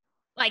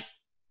 like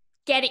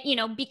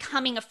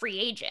becoming a free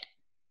agent.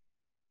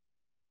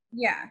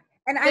 Yeah.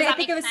 And I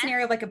think of a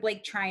scenario like a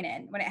Blake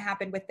Trinan when it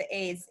happened with the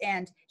A's,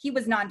 and he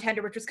was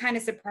non-tender, which was kind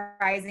of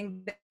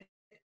surprising. But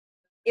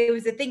it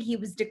was a thing, he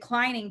was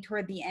declining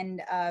toward the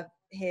end of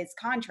his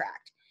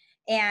contract,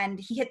 and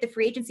he hit the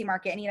free agency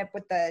market and he ended up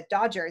with the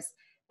Dodgers.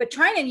 But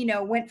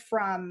Trinan, went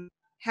from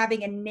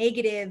having a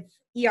negative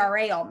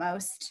ERA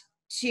almost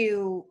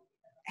to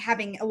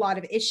having a lot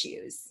of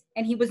issues,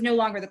 and he was no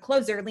longer the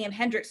closer. Liam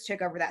Hendriks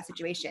took over that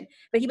situation,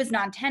 but he was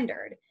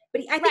non-tendered.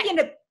 But I think he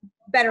ended up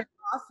better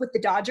off with the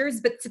Dodgers.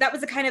 But so that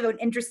was a kind of an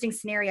interesting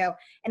scenario,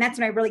 and that's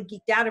when I really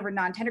geeked out over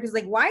non-tender, because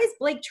like, why is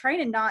Blake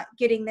Trinan not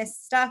getting this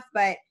stuff?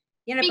 But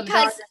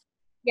because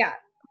yeah,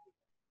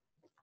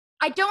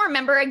 I don't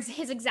remember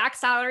his exact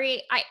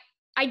salary.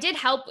 I did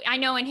help. I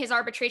know in his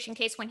arbitration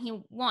case when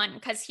he won,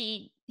 because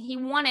he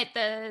won it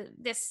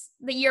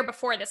the year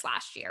before this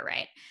last year,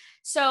 right?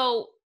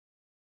 So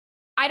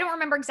I don't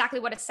remember exactly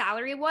what his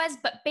salary was,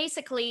 but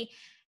basically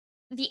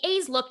the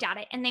A's looked at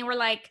it and they were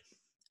like,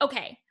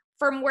 okay,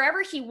 from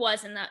wherever he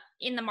was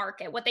in the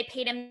market, what they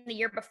paid him the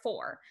year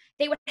before,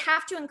 they would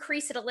have to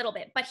increase it a little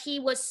bit. But he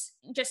was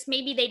just,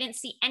 maybe they didn't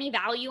see any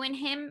value in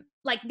him.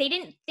 Like they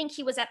didn't think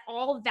he was at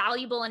all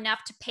valuable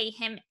enough to pay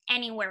him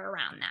anywhere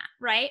around that,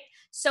 right?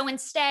 So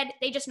instead,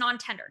 they just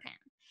non-tendered him.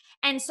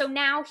 And so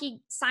now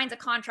he signs a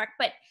contract,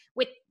 but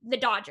with the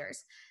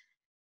Dodgers.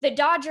 The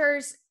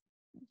Dodgers,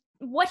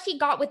 what he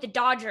got with the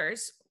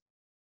Dodgers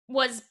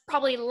was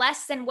probably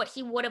less than what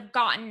he would have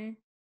gotten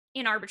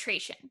in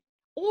arbitration.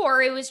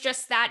 Or it was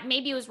just that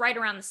maybe it was right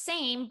around the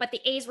same, but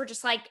the A's were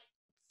just like,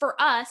 for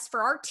us,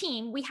 for our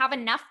team, we have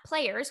enough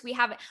players. We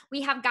have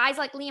guys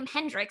like Liam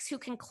Hendriks who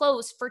can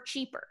close for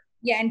cheaper.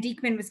 Yeah, and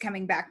Diekman was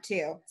coming back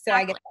too. So exactly.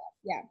 I get that.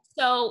 Yeah.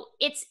 So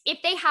it's, if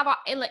they have,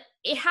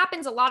 it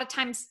happens a lot of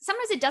times.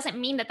 Sometimes it doesn't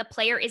mean that the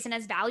player isn't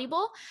as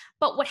valuable,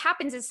 but what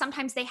happens is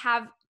sometimes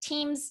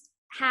teams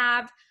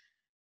have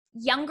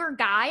younger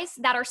guys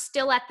that are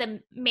still at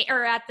the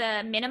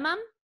minimum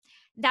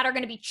that are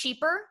going to be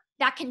cheaper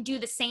that can do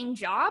the same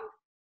job.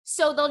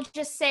 So they'll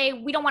just say,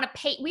 we don't want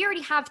to pay. We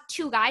already have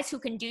 2 guys who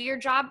can do your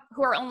job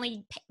who are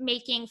only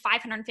making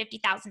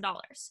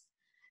 $550,000.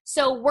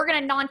 So we're going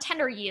to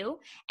non-tender you,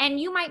 and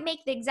you might make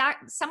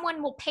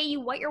someone will pay you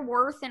what you're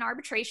worth in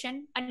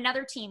arbitration.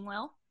 Another team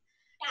will,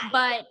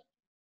 but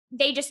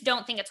they just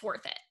don't think it's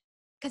worth it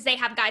because they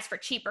have guys for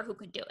cheaper who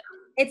could do it.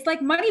 It's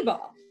like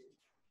Moneyball.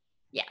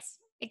 Yes,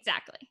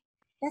 exactly.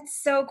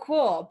 That's so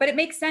cool. But it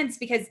makes sense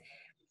because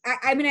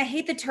I mean, I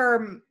hate the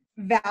term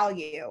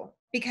value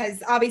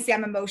because obviously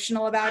I'm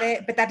emotional about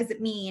it, but that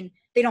doesn't mean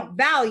they don't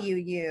value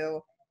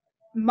you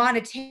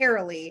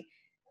monetarily.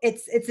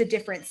 It's a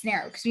different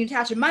scenario because when you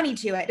attach a money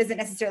to it, it doesn't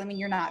necessarily mean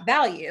you're not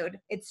valued.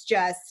 It's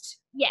just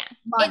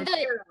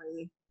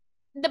monetarily.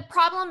 The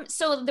problem,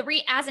 so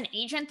as an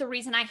agent, the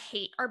reason I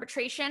hate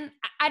arbitration,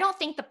 I don't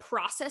think the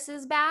process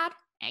is bad,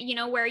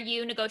 where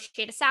you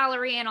negotiate a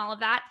salary and all of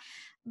that.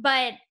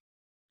 But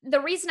the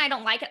reason I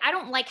don't like it, I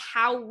don't like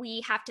how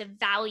we have to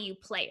value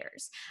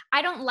players.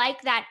 I don't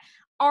like that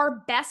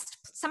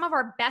some of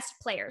our best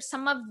players,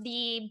 some of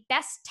the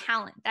best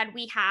talent that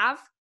we have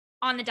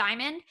on the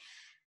diamond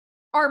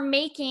are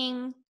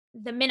making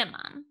the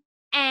minimum.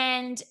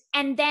 And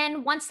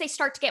then once they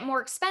start to get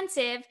more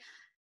expensive,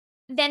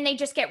 then they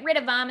just get rid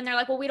of them and they're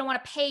like, well, we don't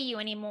want to pay you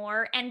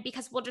anymore. And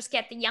because we'll just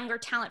get the younger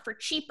talent for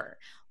cheaper,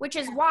 which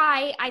is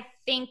why I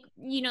think,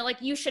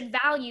 you should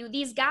value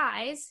these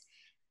guys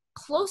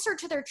closer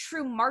to their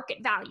true market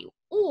value,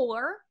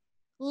 or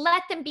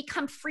let them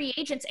become free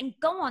agents and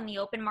go on the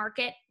open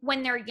market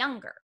when they're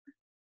younger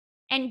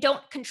and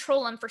don't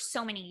control them for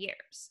so many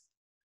years.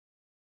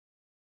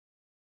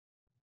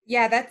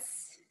 Yeah,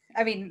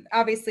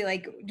 obviously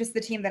like just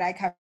the team that I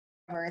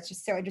cover, it's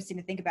just so interesting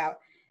to think about.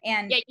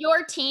 And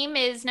your team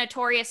is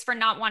notorious for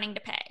not wanting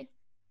to pay.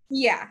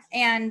 Yeah.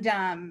 And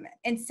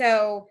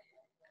so,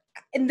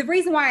 and the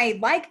reason why I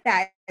like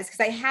that is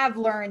because I have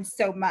learned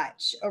so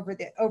much over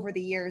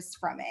the years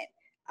from it.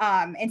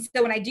 And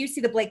so when I do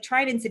see the Blake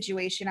Trinan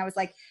situation, I was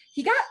like,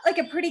 he got like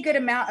a pretty good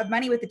amount of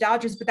money with the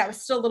Dodgers, but that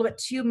was still a little bit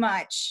too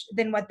much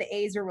than what the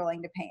A's are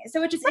willing to pay.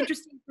 So it's just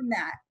interesting from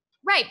that.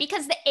 Right,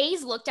 because the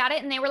A's looked at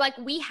it and they were like,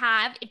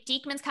 if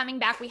Diekman's coming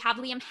back, we have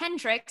Liam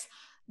Hendriks,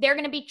 they're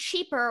going to be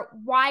cheaper.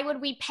 Why would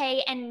we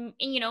pay? And,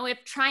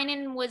 if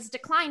Trinan was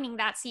declining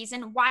that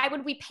season, why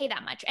would we pay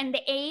that much? And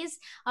the A's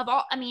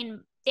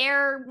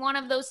they're one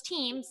of those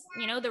teams,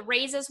 the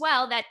Rays as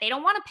well, that they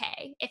don't want to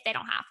pay if they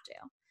don't have to.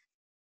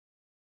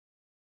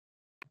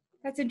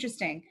 That's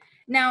interesting.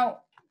 Now,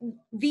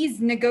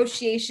 these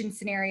negotiation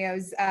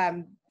scenarios,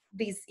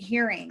 these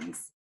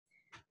hearings,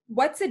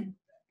 what's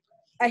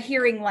a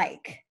hearing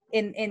like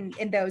in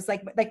those,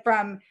 like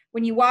from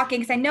when you walk in?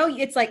 Because I know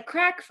it's like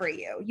crack for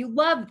you. You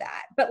love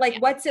that. But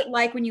what's it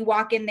like when you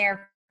walk in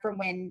there from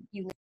when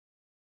you leave?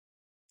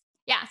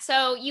 Yeah.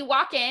 So you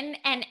walk in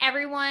and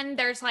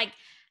there's like,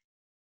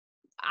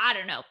 I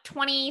don't know,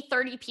 20,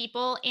 30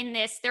 people in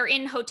this. They're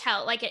in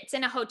hotel. Like it's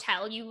in a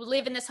hotel. You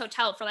live in this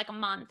hotel for like a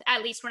month,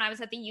 at least when I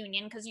was at the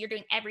union, because you're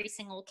doing every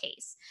single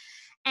case.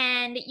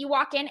 And you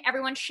walk in,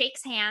 everyone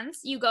shakes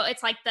hands. You go,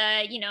 it's like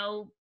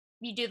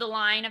you do the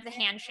line of the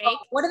handshake.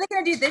 What are they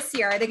going to do this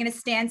year? Are they going to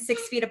stand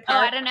 6 feet apart?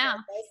 Oh, I don't know.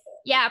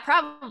 Yeah,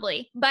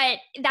 probably. But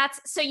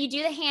so you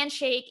do the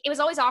handshake. It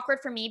was always awkward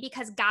for me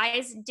because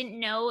guys didn't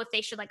know if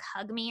they should like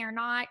hug me or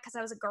not because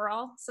I was a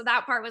girl. So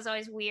that part was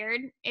always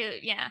weird.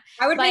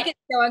 I would make it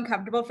so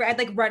uncomfortable I'd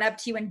like run up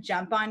to you and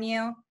jump on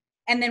you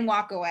and then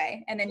walk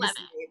away and then just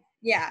leave.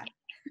 Yeah.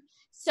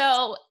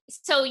 So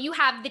you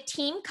have the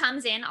team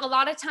comes in. A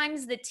lot of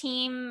times the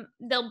team,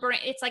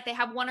 it's like they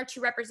have 1 or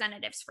 2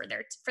 representatives for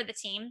the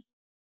team.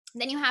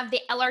 Then you have the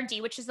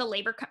LRD, which is the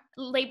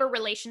labor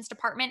relations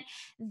department.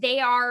 They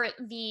are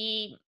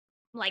the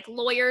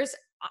lawyers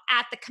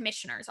at the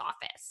commissioner's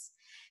office.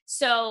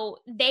 So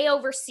they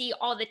oversee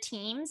all the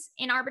teams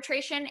in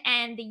arbitration,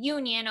 and the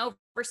union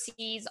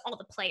oversees all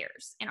the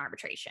players in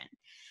arbitration.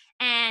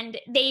 And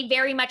they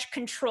very much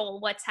control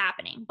what's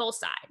happening, both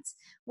sides.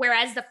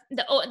 Whereas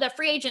the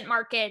free agent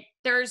market,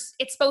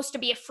 it's supposed to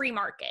be a free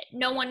market.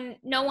 No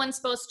one's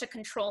supposed to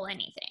control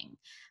anything.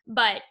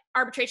 But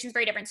arbitration is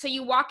very different. So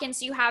you walk in,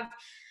 so you have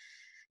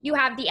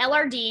the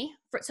LRD,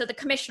 so the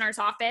commissioner's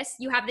office,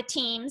 you have the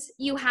teams,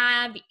 you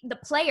have the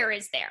player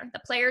is there. The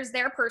player is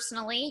there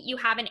personally. You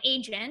have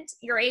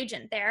your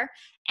agent there,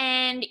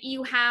 and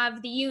you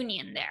have the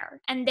union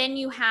there. And then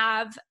you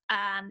have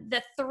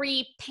the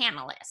 3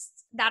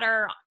 panelists that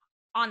are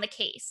on the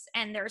case.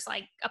 And there's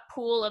like a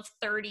pool of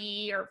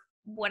 30 or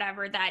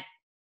whatever that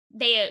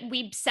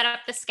we set up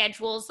the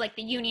schedules, like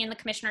the union, the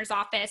commissioner's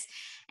office,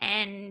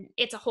 and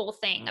it's a whole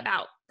thing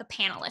about the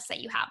panelists that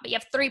you have. But you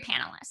have 3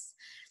 panelists.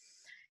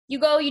 You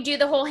go, you do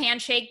the whole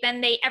handshake,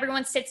 then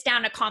everyone sits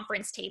down at a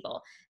conference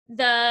table.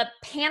 The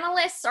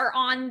panelists are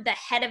on the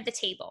head of the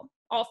table,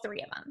 all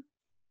 3 of them.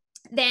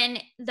 Then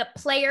the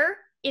player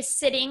is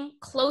sitting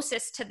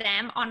closest to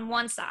them on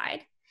one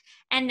side,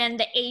 and then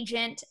the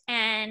agent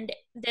and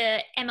the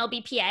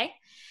MLBPA.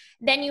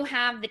 Then you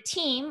have the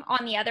team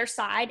on the other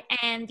side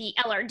and the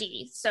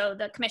LRD, so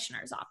the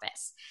commissioner's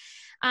office.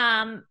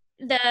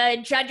 The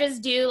judges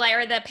do,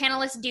 or the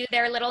panelists do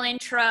their little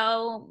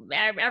intro.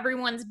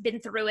 Everyone's been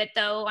through it,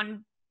 though,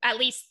 on at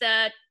least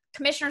the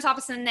commissioner's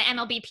office and the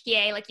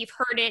MLBPA. Like, you've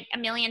heard it a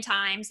million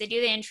times. They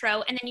do the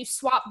intro, and then you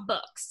swap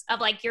books of,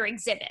 like, your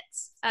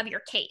exhibits of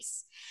your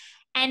case.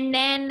 And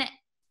then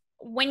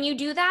when you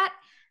do that,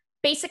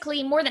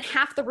 basically more than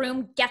half the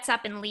room gets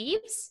up and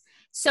leaves.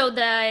 So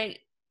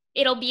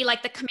it'll be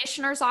like the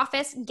commissioner's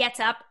office gets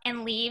up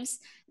and leaves.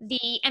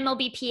 The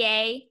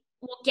MLBPA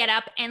will get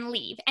up and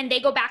leave, and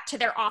they go back to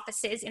their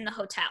offices in the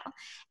hotel,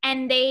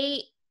 and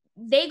they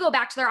go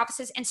back to their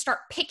offices and start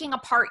picking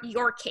apart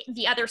your case,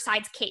 the other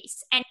side's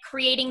case, and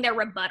creating their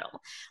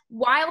rebuttal.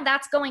 While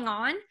that's going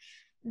on,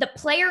 the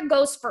player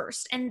goes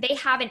first, and they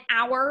have an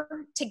hour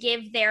to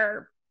give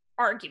their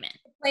argument.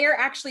 The player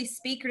actually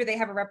speak, or do they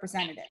have a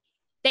representative?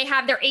 They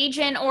have their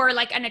agent or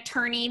like an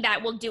attorney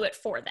that will do it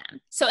for them.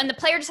 So, and the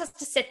player just has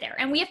to sit there,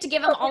 and we have to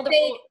give them all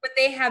the. But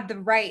they have the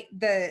right,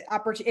 the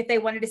opportunity. If they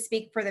wanted to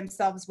speak for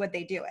themselves, would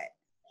they do it?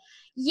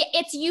 Yeah,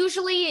 it's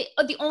usually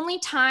the only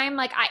time,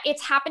 like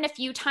it's happened a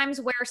few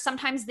times where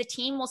sometimes the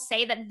team will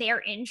say that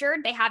they're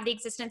injured, they have the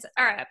existence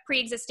or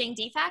pre-existing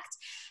defect,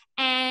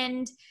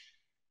 and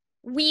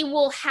we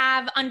will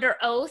have under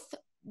oath,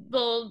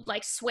 we'll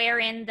like swear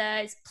in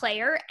the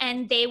player,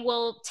 and they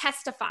will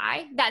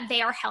testify that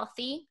they are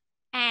healthy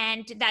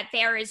and that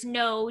there is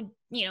no,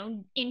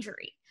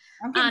 injury.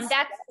 That's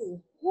yeah.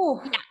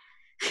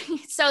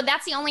 So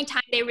that's the only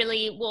time they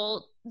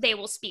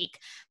will speak,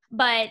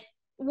 but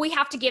we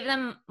have to give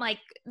them like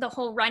the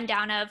whole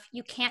rundown of,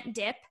 you can't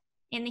dip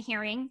in the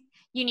hearing.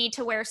 You need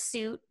to wear a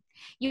suit.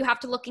 You have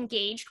to look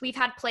engaged. We've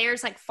had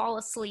players like fall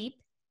asleep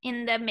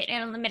in the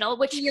middle,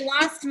 which you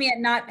lost me at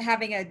not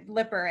having a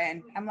lipper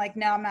in. I'm like,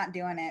 no, I'm not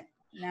doing it.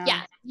 No.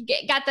 Yeah,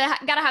 you gotta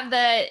have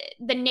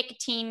the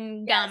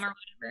nicotine gum or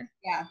whatever.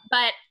 Yeah.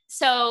 But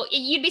so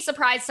you'd be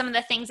surprised some of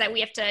the things that we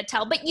have to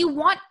tell. But you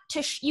want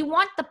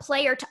the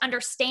player to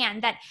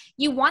understand that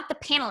you want the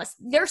panelists.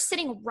 They're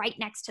sitting right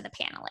next to the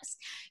panelists.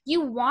 You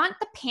want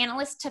the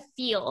panelists to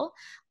feel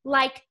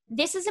like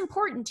this is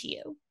important to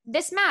you.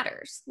 This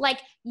matters. Like,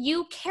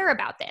 you care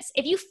about this.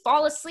 If you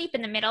fall asleep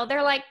in the middle,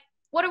 they're like,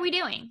 "What are we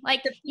doing?"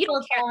 Like, you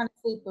don't care. Fallen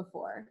asleep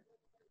before.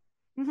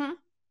 Mm-hmm.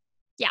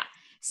 Yeah.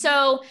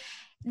 So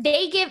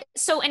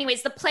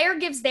anyways, the player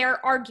gives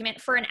their argument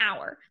for an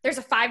hour. There's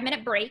a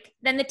 5-minute break.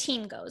 Then the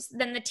team goes.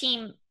 Then the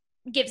team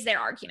gives their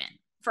argument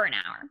for an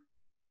hour.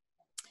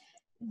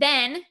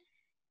 Then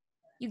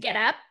you get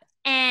up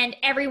and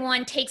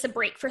everyone takes a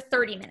break for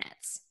 30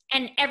 minutes.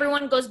 And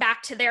everyone goes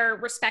back to their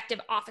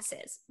respective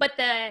offices. But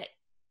the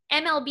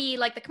MLB,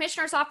 like the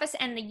commissioner's office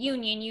and the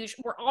union,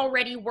 were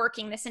already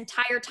working this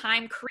entire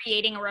time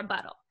creating a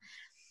rebuttal.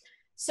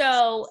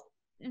 So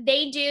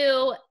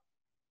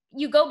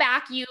you go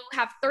back, you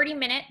have a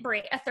 30-minute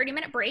break,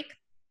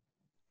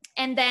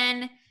 and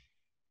then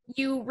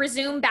you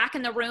resume back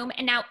in the room,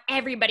 and now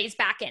everybody's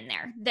back in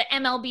there. The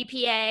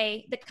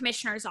MLBPA, the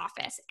commissioner's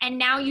office, and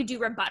now you do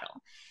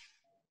rebuttal.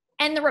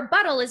 And the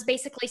rebuttal is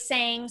basically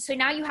saying, so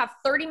now you have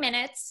 30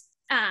 minutes,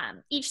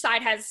 each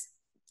side has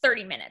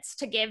 30 minutes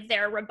to give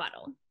their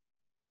rebuttal.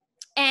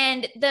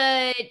 And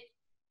the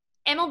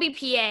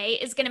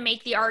MLBPA is going to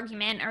make the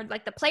argument, or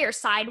like the player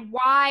side,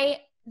 why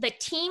the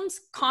team's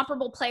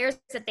comparable players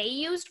that they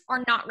used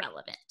are not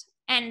relevant.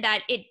 And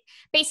that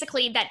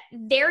that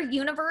their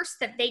universe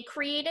that they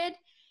created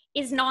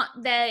is not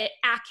the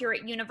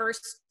accurate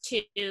universe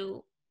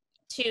to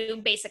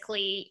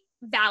basically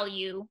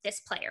value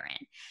this player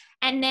in.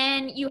 And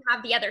then you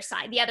have the other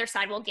side. The other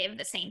side will give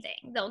the same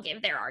thing. They'll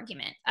give their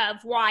argument of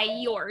why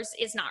yours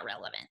is not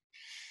relevant.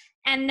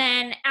 And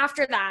then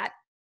after that,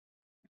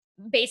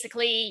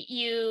 basically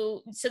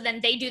so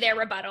then they do their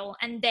rebuttal,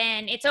 and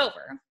then it's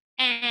over.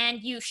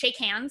 And you shake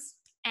hands,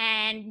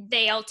 and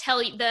they'll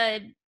tell you,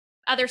 the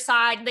other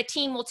side, the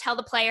team will tell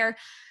the player,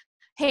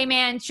 hey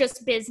man, it's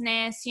just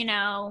business,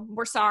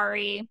 we're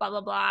sorry, blah,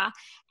 blah, blah.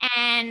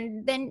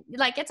 And then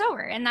like, it's over,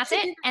 and that's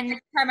it. And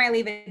next time I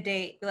leave a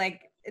date,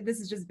 like,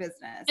 this is just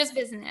business. Just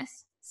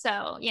business.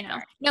 So,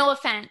 no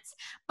offense.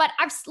 But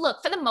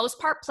look, for the most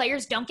part,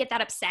 players don't get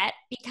that upset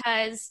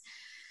because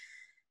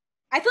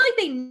I feel like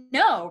they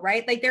know,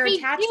 right? Like they're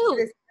attached to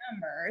this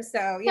number.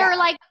 So yeah. They're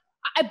like,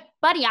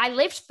 buddy, I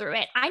lived through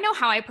it. I know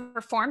how I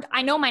performed.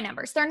 I know my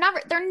numbers. They're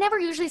never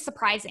usually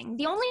surprising.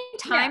 The only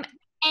time,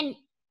 and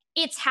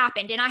it's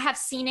happened, and I have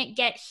seen it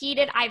get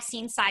heated. I've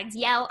seen sides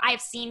yell.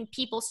 I've seen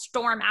people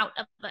storm out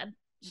of a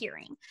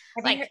hearing.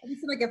 Have you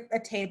seen like a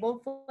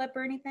table flip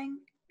or anything?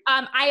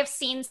 I have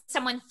seen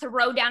someone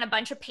throw down a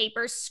bunch of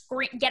papers,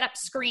 get up,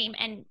 scream,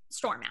 and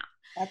storm out.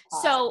 That's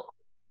awesome. So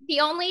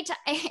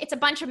it's a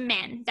bunch of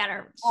men that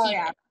are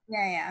heated.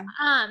 Yeah.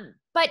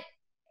 But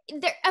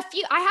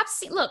I have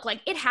seen, look,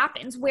 like it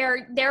happens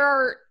where there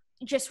are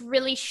just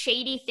really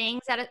shady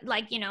things that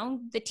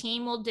the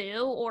team will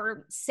do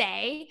or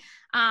say.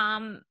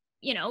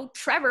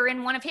 Trevor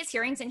in one of his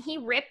hearings, and he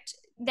ripped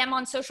them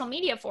on social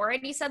media for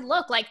it. He said,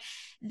 look, like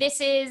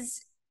this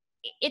is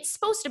it's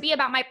supposed to be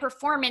about my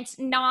performance,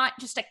 not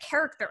just a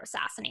character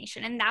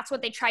assassination. And that's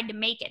what they tried to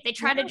make it. They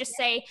tried to just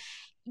say,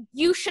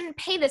 you shouldn't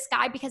pay this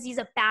guy because he's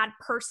a bad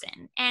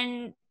person.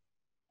 And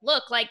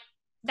look, like,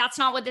 that's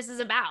not what this is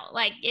about.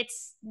 Like,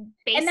 it's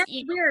basically, and that's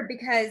weird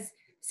because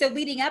so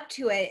leading up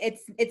to it,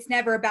 it's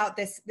never about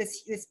this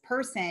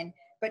person,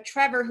 but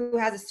Trevor, who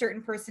has a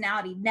certain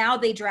personality, now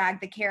they drag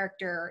the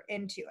character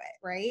into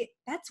it, right?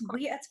 That's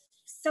weird. That's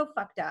so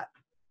fucked up.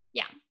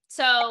 Yeah.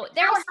 So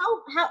there's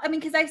how I mean,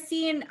 because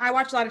I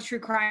watch a lot of true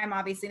crime,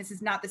 obviously. This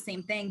is not the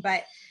same thing,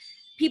 but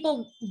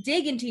people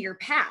dig into your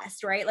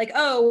past, right? Like,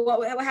 oh,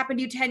 what happened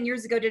to you 10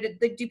 years ago?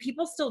 Do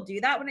people still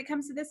do that when it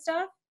comes to this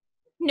stuff?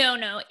 No.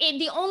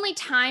 The only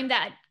time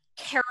that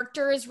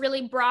character is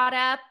really brought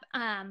up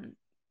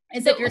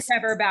is if you're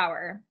Trevor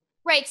Bauer.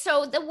 Right.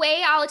 So the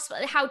way I'll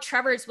explain how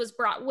Trevor's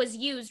was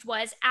used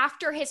was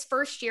after his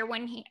first year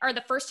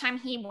the first time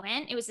he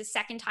went, it was his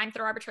second time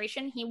through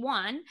arbitration, he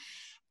won.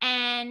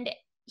 And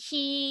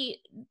he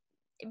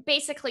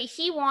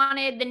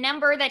wanted the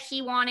number that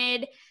he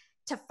wanted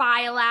to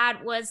file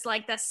at was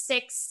like the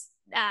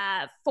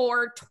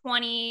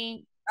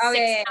 420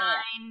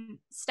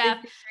 stuff.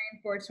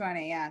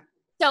 420, yeah.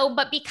 So,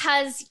 but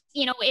because,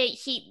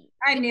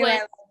 I knew I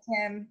liked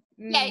him.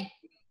 Yeah.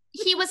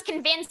 He was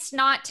convinced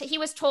not to, he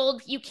was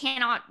told you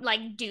cannot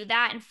like do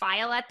that and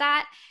file at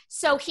that.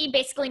 So he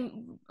basically,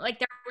 like,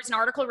 there was an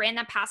article written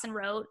that Passon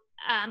wrote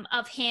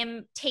of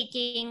him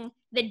taking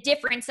the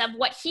difference of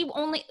what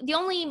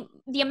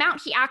the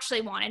amount he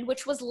actually wanted,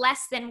 which was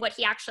less than what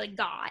he actually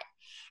got,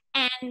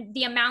 and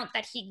the amount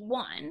that he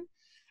won,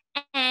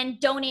 and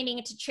donating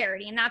it to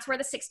charity. And that's where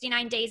the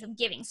 69 days of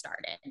giving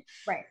started.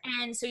 Right.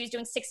 And so he was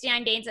doing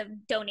 69 days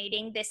of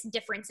donating this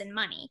difference in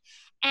money.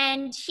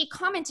 And he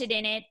commented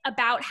in it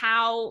about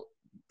how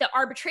the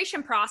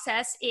arbitration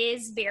process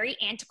is very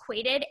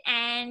antiquated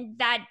and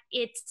that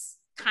it's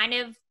kind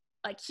of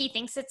like, he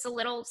thinks it's a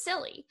little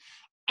silly.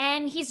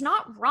 And he's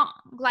not wrong.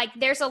 Like,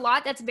 there's a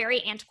lot that's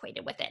very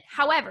antiquated with it.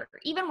 However,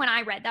 even when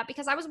I read that,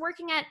 because I was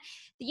working at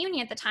the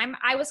union at the time,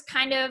 I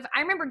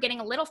remember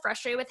getting a little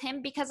frustrated with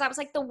him because I was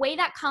like, the way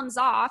that comes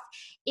off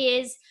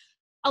is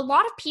a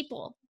lot of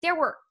people, there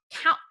were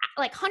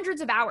hundreds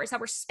of hours that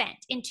were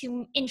spent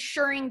into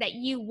ensuring that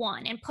you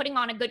won and putting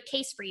on a good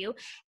case for you.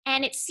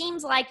 And it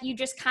seems like you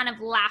just kind of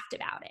laughed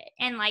about it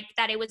and like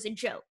that it was a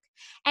joke.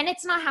 And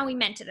it's not how he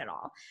meant it at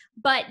all.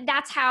 But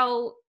that's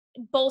how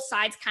both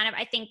sides kind of,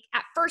 I think,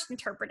 at first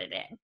interpreted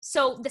it.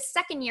 So the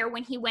second year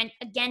when he went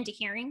again to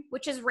hearing,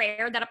 which is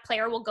rare that a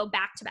player will go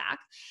back to back,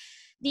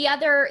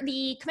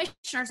 the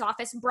commissioner's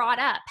office brought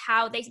up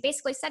how they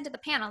basically said to the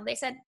panel, they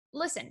said,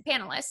 listen,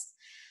 panelists,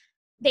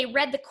 they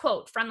read the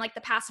quote from like the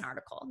Passon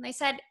article. And they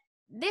said,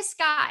 this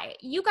guy,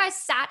 you guys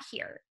sat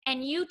here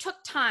and you took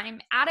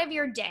time out of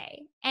your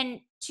day and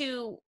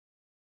to,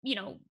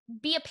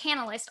 be a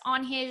panelist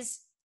on his,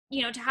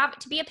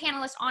 to be a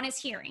panelist on his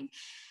hearing.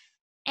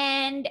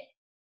 And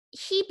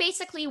he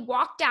basically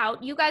walked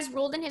out. You guys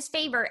ruled in his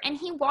favor, and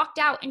he walked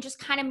out and just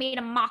kind of made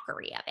a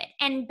mockery of it.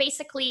 And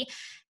basically,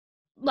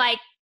 like,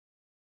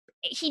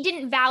 he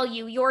didn't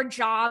value your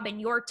job and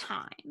your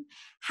time.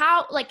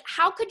 How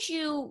could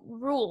you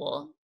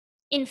rule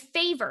in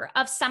favor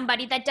of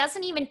somebody that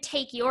doesn't even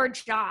take your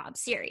job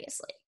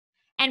seriously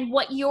and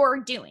what you're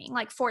doing,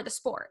 like, for the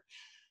sport?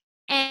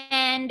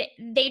 And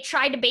they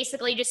tried to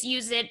basically just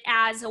use it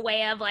as a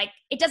way of like,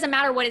 it doesn't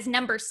matter what his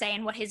numbers say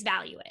and what his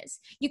value is.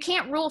 You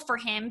can't rule for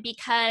him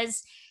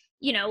because,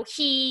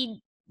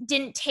 he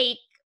didn't take,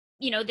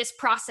 this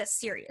process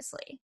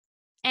seriously.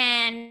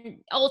 And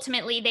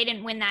ultimately they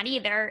didn't win that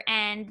either.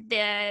 And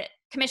the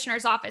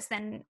commissioner's office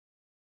then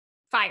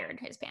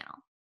fired his panel.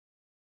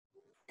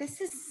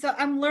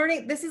 I'm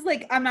learning. This is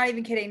like, I'm not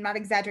even kidding. I'm not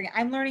exaggerating.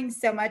 I'm learning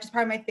so much. It's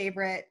probably my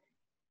favorite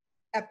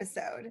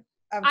episode.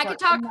 I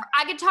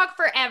could talk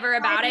forever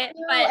about it,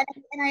 but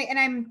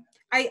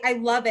I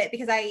love it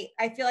because I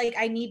feel like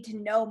I need to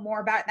know more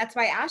about it. That's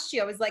why I asked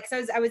you. I was like,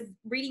 I was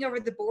reading over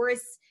the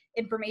Boris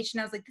information.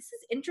 I was like, this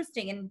is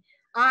interesting. And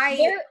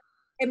I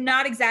am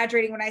not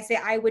exaggerating when I say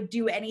I would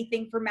do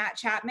anything for Matt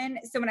Chapman.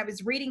 So when I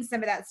was reading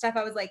some of that stuff,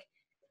 I was like,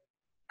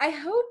 I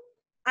hope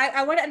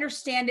I want to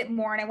understand it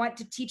more. And I want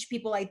to teach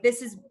people like,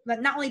 this is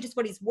not only just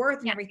what he's worth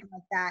and everything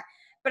like that,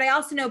 but I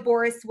also know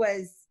Boris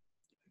was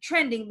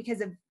trending because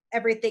of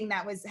everything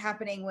that was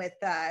happening with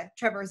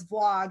Trevor's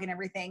vlog and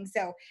everything.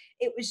 So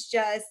it was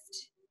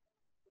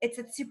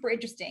it's super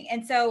interesting.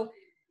 And so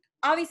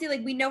obviously,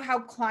 like, we know how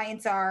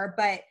clients are,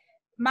 but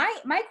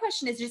my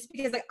question is just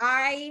because like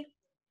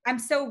I'm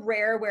so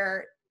rare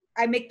where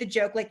I make the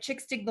joke, like,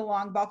 chicks dig the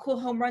long ball, cool,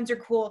 home runs are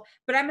cool,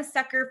 but I'm a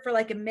sucker for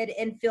like a mid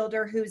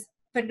infielder who's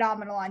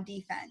phenomenal on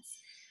defense.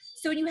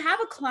 So when you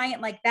have a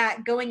client like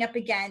that going up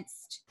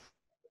against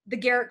the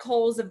Garrett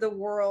Coles of the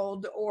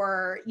world,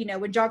 or,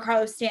 when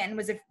Giancarlo Stanton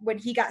when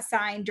he got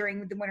signed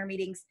during the winter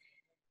meetings,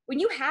 when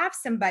you have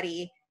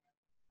somebody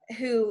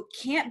who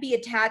can't be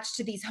attached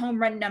to these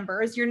home run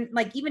numbers, you're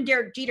like, even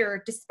Derek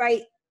Jeter,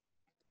 despite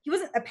he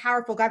wasn't a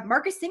powerful guy,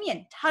 Marcus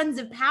Semien, tons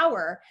of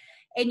power.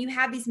 and you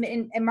have these,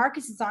 and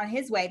Marcus is on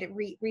his way to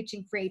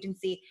reaching free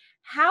agency.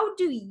 How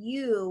do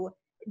you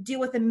deal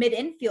with a mid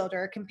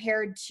infielder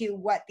compared to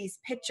what these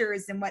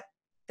pitchers and what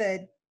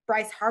the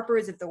Bryce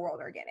Harpers of the world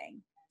are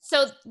getting?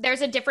 So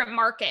there's a different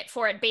market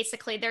for it.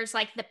 Basically, there's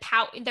like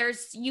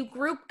you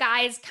group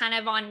guys kind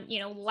of on,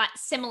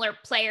 similar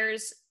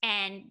players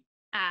and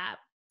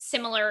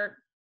similar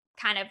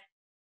kind of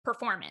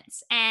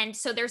performance. And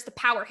so there's the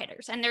power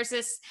hitters, and there's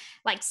this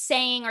like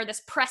saying or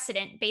this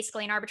precedent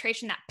basically in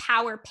arbitration that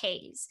power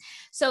pays.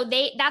 So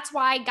that's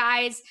why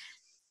guys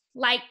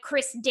like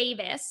Chris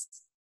Davis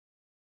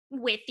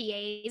with the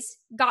A's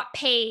got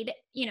paid,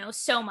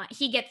 so much.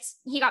 He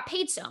got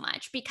paid so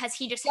much because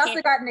he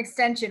also got an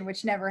extension,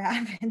 which never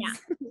happens.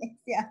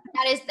 Yeah.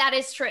 That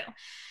is true.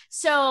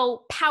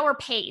 So power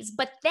pays,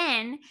 but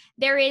then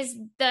there is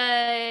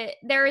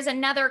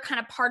another kind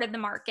of part of the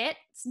market.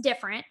 It's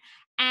different.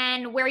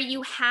 And where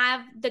you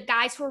have the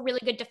guys who are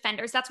really good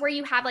defenders, that's where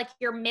you have like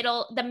the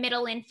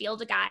middle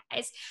infield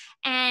guys.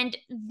 And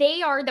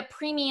they are the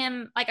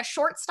premium, like a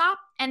shortstop.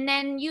 And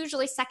then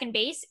usually second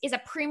base is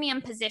a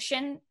premium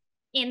position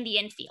in the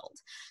infield.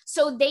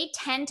 So they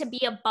tend to be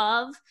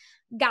above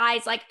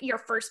guys like your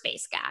first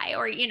base guy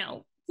or,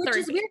 which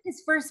is weird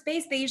because first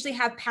base, they usually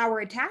have power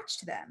attached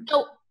to them.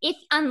 So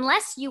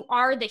unless you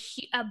are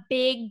a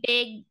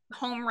big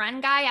home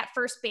run guy at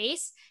first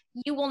base,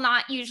 you will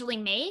not usually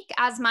make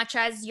as much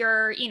as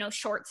your,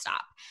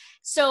 shortstop.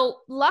 So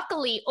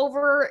luckily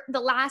over the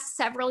last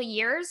several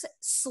years,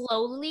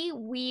 slowly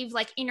we've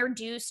like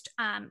introduced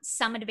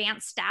some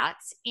advanced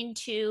stats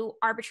into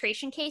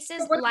arbitration cases.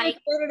 So what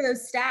are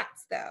those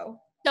stats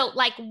though? So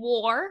like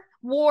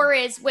WAR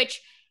is,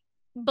 which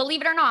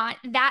believe it or not,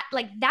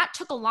 that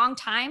took a long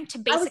time to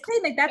basically. I was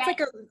saying like that's like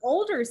an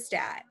older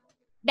stat.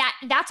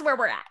 That's where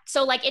we're at.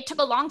 So like it took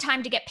a long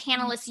time to get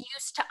panelists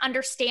used to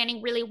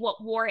understanding really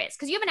what WAR is,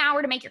 because you have an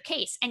hour to make your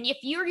case, and if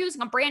you're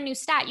using a brand new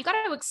stat, you got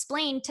to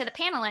explain to the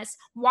panelists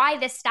why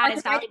this stat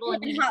is valuable.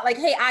 And like,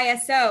 hey,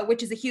 ISO,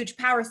 which is a huge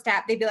power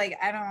stat, they'd be like,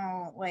 I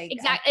don't like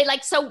exactly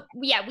like. So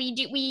yeah, we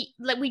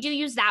do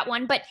use that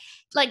one, but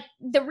like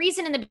the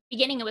reason in the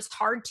beginning it was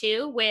hard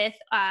too with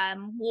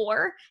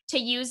WAR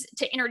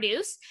to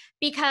introduce,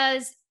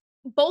 because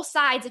both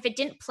sides, if it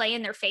didn't play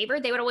in their favor,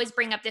 they would always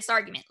bring up this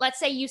argument. Let's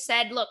say you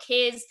said, look,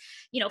 his,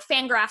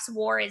 Fangraphs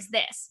WAR is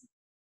this.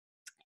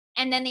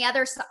 And then the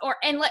other side,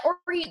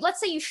 let's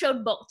say you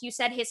showed both. You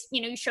said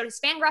you showed his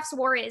Fangraphs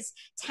WAR is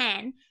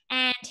 10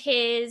 and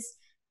his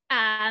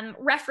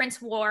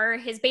reference WAR,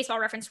 his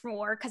baseball reference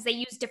WAR, because they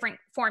use different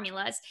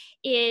formulas,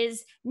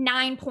 is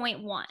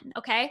 9.1.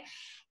 Okay.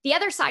 The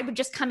other side would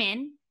just come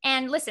in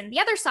and listen. The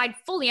other side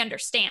fully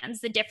understands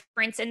the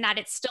difference in that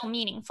it's still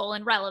meaningful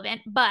and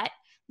relevant, but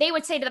they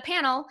would say to the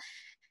panel,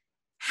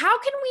 how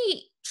can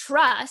we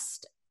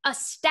trust a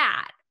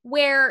stat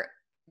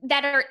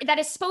that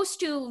is supposed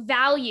to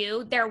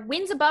value their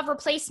wins above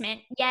replacement,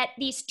 yet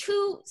these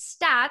two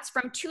stats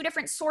from two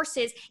different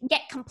sources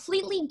get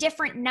completely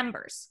different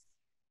numbers?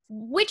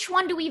 Which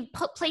one do we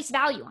place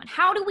value on?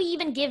 How do we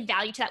even give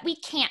value to that? We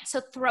can't, so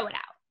throw it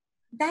out.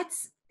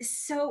 That's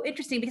so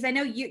interesting, because I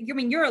know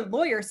you're a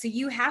lawyer, so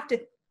you have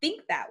to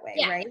think that way,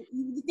 right?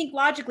 You think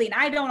logically, and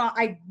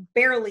I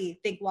barely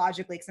think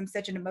logically because I'm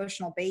such an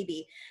emotional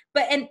baby.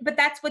 But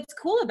that's what's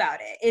cool about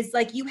it, is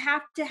like you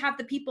have to have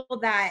the people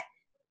that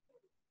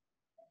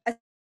a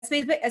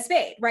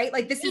spade, right?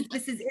 Like this is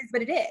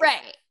what it is.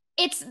 Right.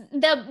 It's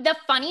the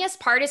funniest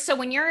part is, so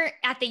when you're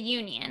at the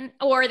union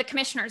or the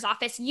commissioner's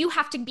office, you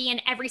have to be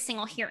in every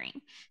single hearing.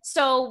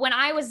 So when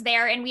I was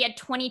there and we had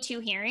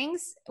 22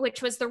 hearings,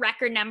 which was the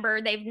record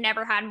number, they've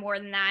never had more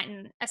than that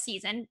in a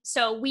season.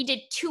 So we did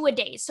 2 a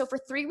day. So for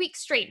 3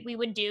 weeks straight, we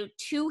would do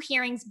 2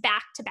 hearings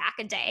back to back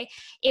a day.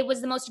 It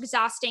was the most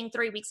exhausting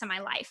 3 weeks of my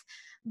life.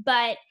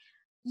 But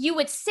you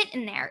would sit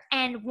in there,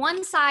 and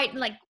one side,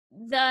 like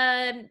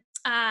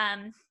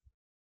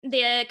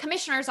the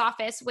commissioner's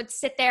office would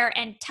sit there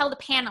and tell the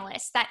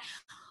panelists that,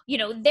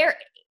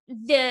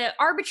 the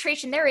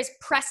arbitration, there is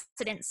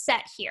precedent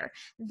set here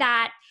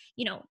that,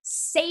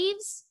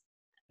 saves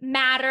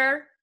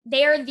matter.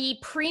 They're the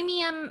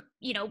premium,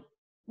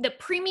 the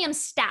premium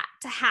stat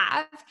to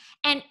have,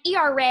 and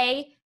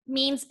ERA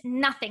means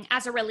nothing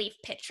as a relief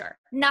pitcher,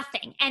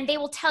 nothing. And they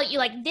will tell you,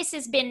 like, this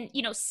has been,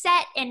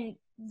 set, and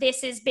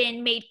this has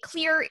been made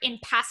clear in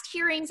past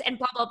hearings, and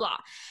blah, blah, blah.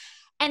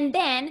 And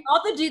then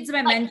all the dudes in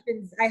my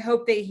mentions, I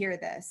hope they hear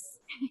this.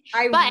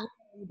 Really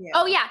do.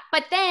 Oh yeah.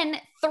 But then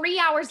 3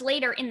 hours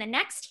later in the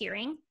next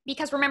hearing,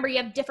 because remember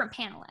you have different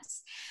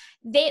panelists,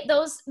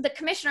 the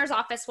commissioner's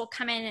office will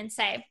come in and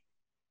say,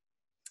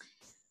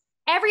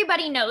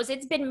 everybody knows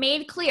it's been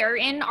made clear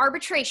in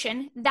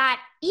arbitration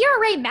that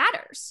ERA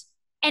matters.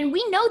 And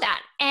we know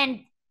that.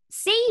 And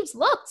saves,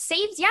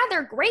 yeah,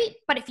 they're great.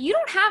 But if you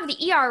don't have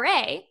the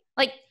ERA,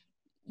 like,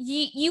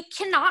 you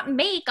cannot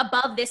make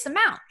above this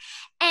amount.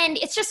 And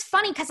it's just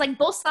funny because, like,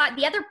 both sides,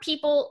 the other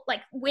people,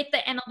 like with the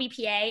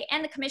MLBPA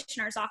and the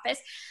commissioner's office,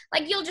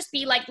 like, you'll just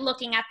be like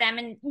looking at them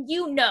and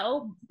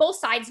both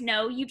sides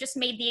know you just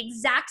made the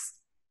exact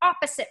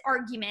opposite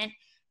argument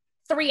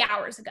 3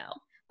 hours ago.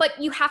 but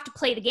you have to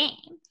play the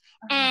game.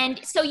 And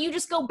so you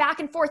just go back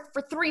and forth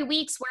for 3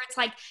 weeks where it's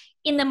like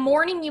in the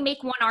morning you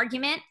make one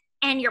argument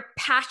and you're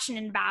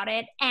passionate about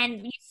it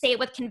and you say it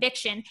with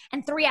conviction.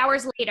 And 3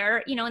 hours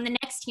later, you know, in the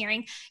next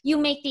hearing, you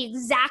make the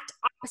exact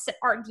opposite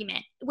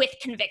argument with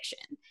conviction.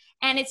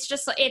 And it's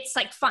just, it's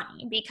like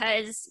funny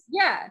because.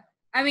 Yeah.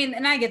 I mean,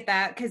 and I get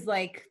that because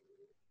like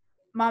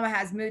mama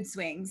has mood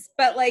swings,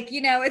 but like,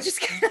 you know, it's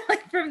just kind of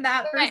like from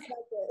that perspective.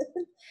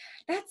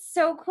 That's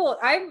so cool.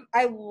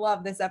 I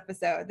love this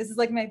episode. This is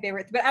like my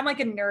favorite, but I'm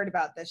like a nerd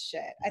about this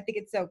shit. I think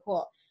it's so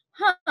cool.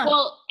 Huh.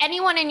 Well,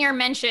 anyone in your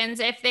mentions,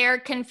 if they're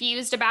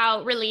confused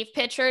about relief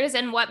pitchers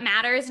and what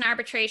matters in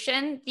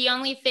arbitration, the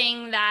only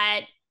thing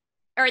that,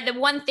 or the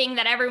one thing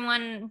that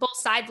everyone, both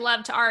sides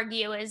love to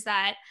argue is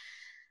that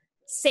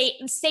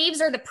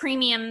saves are the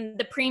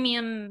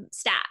premium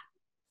stat.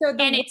 So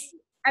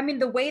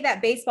the way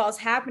that baseball is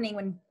happening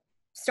when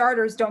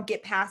starters don't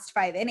get past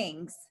 5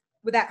 innings,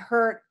 would that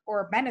hurt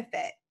or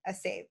benefit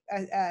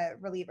a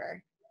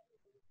reliever?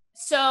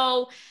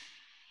 So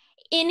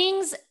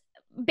innings,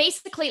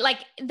 basically, like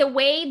the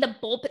way the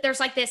bullpen,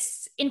 there's like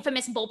this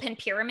infamous bullpen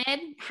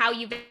pyramid, how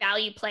you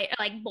value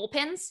like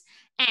bullpens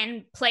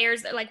and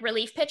players that like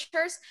relief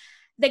pitchers.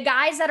 The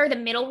guys that are the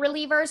middle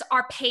relievers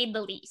are paid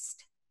the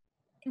least.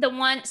 The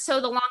long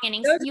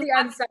innings. Those are the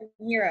unsung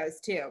heroes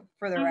too,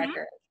 for the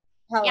record.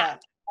 Yeah.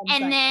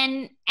 And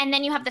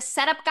then you have the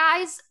setup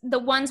guys, the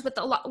ones with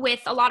a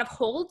lot of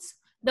holds.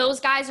 Those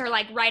guys are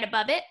like right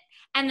above it.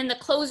 And then the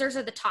closers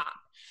are the top.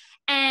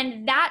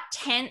 And that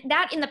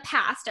in the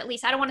past, at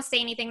least, I don't want to say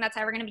anything that's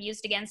ever going to be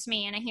used against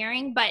me in a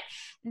hearing, but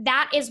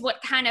that is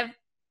what kind of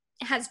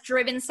has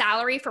driven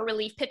salary for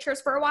relief pitchers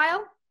for a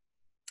while.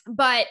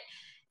 But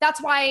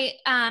that's why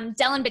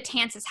Dellin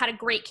Betances had a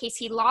great case.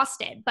 He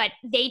lost it, but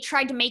they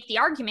tried to make the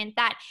argument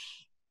that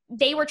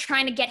they were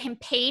trying to get him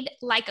paid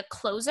like a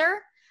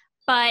closer,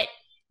 but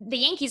the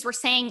Yankees were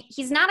saying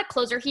he's not a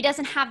closer. He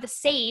doesn't have the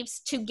saves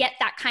to get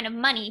that kind of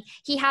money.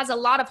 He has a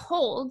lot of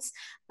holds,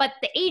 but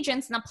the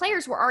agents and the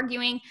players were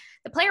arguing,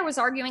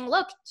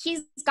 look,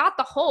 he's got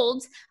the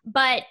holds,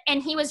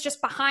 and he was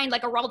just behind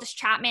like Aroldis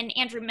Chapman,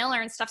 Andrew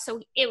Miller and stuff.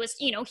 So it was,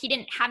 you know, he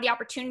didn't have the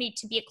opportunity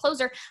to be a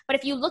closer. But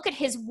if you look at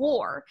his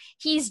WAR,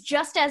 he's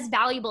just as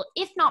valuable,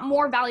 if not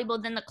more valuable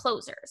than the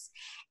closers.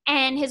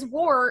 And his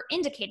WAR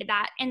indicated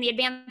that, and the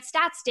advanced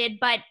stats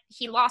did, but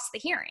he lost the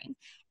hearing.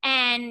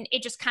 And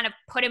it just kind of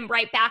put him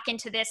right back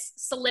into this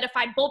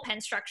solidified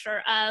bullpen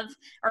structure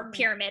or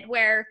pyramid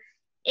where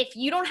if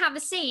you don't have the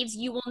saves,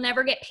 you will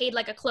never get paid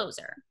like a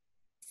closer.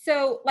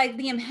 So like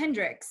Liam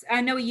Hendriks, I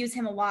know we use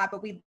him a lot,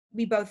 but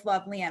we both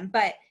love Liam.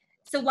 But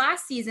so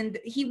last season,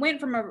 he went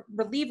from a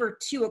reliever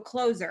to a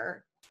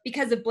closer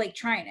because of Blake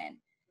Trinan.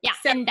 Yeah.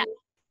 So and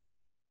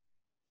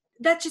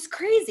that's just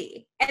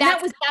crazy. And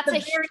that's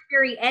the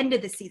very end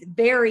of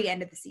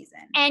the season.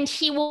 And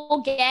he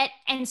will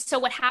and so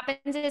what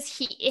happens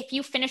is if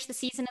you finish the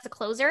season as a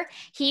closer,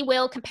 he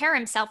will compare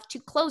himself to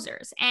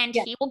closers and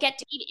he will get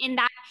to be in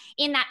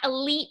that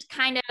elite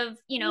kind of,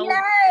 you know,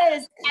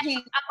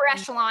 upper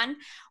echelon.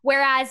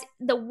 Whereas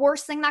the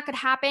worst thing that could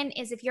happen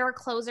is if you're a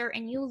closer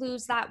and you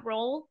lose that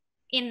role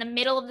in the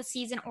middle of the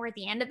season or at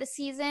the end of the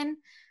season,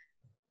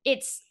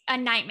 it's a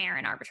nightmare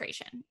in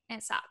arbitration. And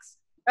it sucks.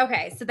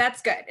 Okay, so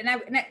that's good.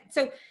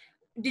 So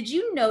did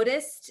you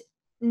notice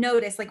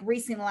like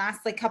recently, the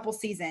last like couple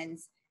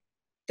seasons,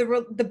 the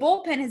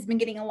bullpen has been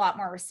getting a lot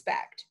more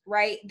respect,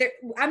 right?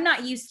 I'm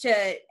not used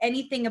to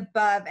anything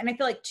above, and I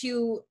feel like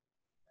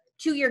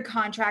two-year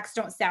contracts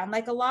don't sound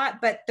like a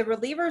lot, but the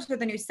relievers are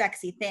the new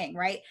sexy thing,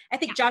 right? I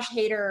think Josh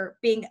Hader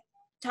being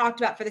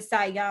talked about for the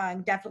Cy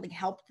Young definitely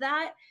helped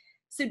that.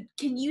 So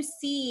can you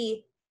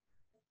see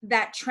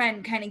that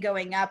trend kind of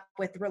going up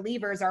with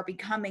relievers are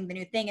becoming the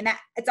new thing? And that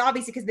it's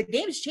obviously because the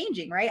game's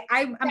changing, right?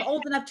 I'm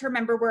old enough to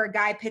remember where a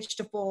guy pitched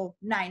a full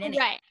 9 innings.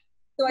 Right.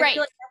 So I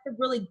feel like that's a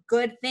really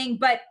good thing,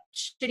 but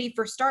shitty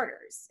for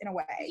starters in a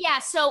way. Yeah.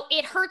 So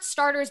it hurts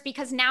starters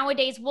because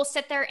nowadays we'll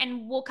sit there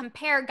and we'll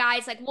compare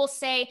guys. Like we'll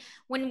say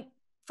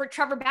for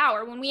Trevor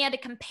Bauer, when we had to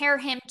compare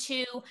him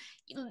to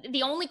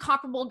the only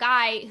comparable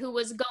guy who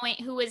was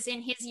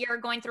in his year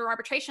going through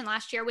arbitration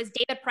last year was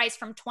David Price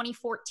from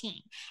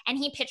 2014. And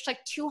he pitched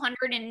like 200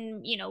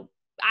 and, you know,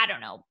 I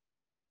don't know,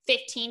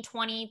 15,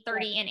 20,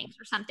 30 innings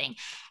or something.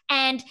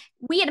 And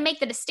we had to make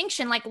the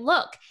distinction, like,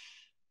 look,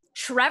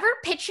 Trevor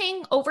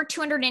pitching over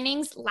 200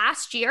 innings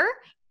last year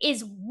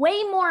is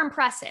way more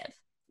impressive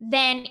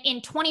than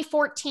in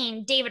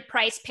 2014, David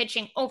Price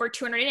pitching over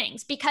 200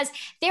 innings, because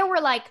there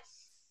were like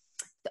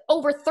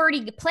over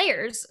 30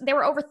 players. There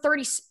were over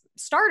 30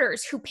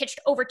 starters who pitched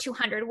over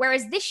 200.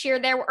 Whereas this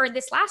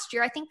last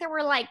year, I think there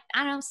were like,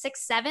 I don't know,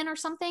 6, 7 or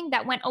something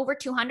that went over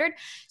 200.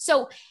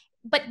 So,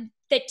 but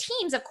the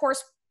teams, of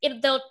course,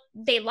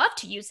 they love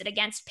to use it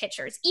against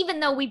pitchers, even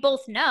though we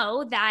both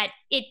know that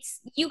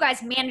you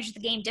guys manage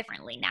the game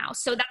differently now.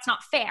 So that's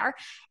not fair.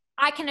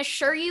 I can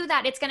assure you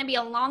that it's going to be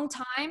a long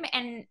time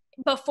and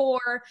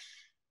before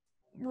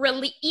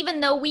really, even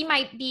though we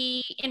might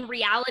be in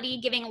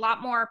reality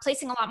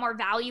placing a lot more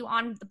value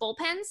on the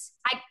bullpens,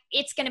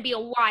 it's going to be a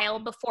while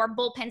before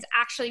bullpens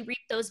actually reap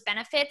those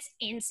benefits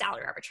in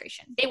salary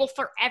arbitration. They will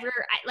forever,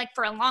 like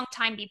for a long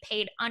time, be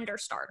paid under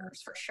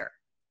starters for sure.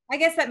 I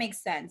guess that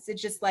makes sense.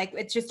 It's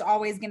just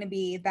always going to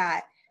be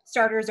that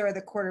starters are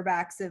the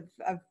quarterbacks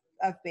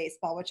of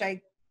baseball, which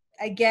I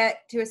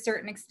get to a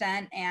certain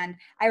extent, and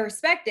I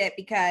respect it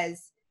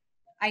because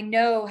I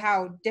know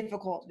how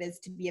difficult it is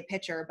to be a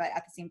pitcher, but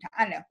at the same time,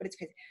 I don't know, but it's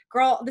crazy.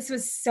 Girl, this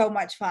was so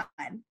much fun.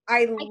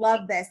 I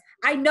love this.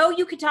 I know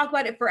you could talk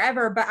about it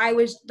forever, but I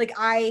was like,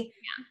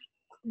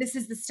 this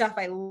is the stuff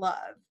I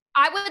love.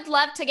 I would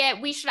love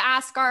we should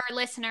ask our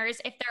listeners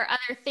if there are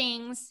other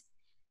things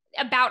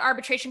about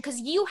arbitration,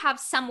 because you have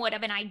somewhat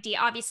of an idea,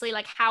 obviously,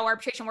 like how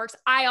arbitration works.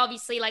 I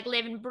obviously like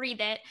live and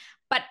breathe it,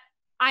 but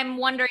I'm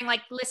wondering,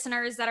 like,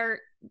 listeners that are,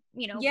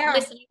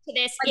 listening to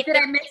this, like, did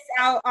I miss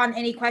out on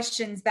any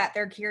questions that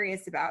they're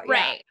curious about?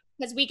 Right.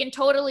 Because we can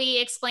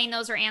totally explain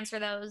those or answer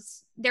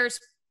those. There's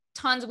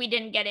tons we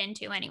didn't get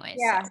into anyways.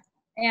 Yeah. So.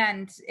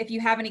 And if you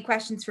have any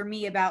questions for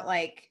me about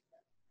like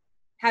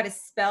how to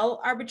spell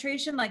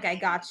arbitration, like I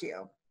got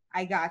you.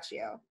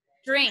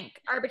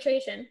 Drink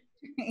arbitration.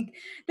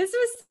 This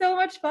was so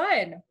much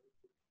fun.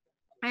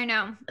 I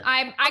know.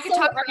 I could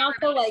talk. I'm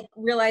also like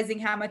realizing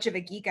how much of a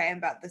geek I am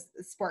about this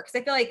sport,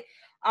 because I feel like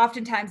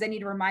oftentimes I need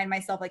to remind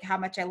myself like how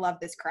much I love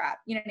this crap.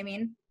 You know what I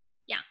mean?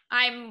 Yeah,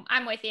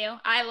 I'm with you.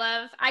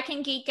 I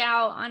can geek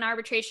out on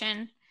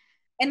arbitration.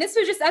 And this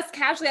was just us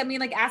casually. I mean,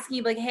 like asking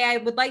you like, hey,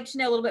 I would like to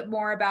know a little bit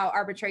more about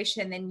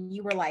arbitration. And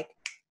you were like,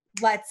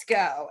 let's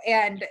go.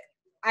 And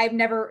I've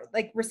never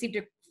like received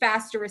a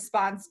faster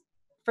response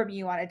from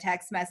you on a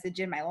text message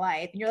in my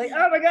life. And you're like,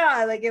 oh my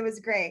God, like it was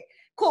great.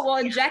 Cool. Well,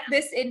 inject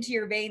this into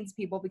your veins,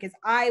 people, because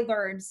I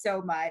learned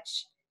so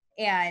much,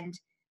 and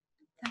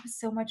that was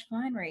so much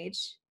fun,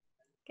 Rach.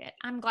 Good.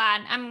 I'm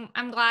glad.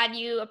 I'm glad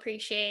you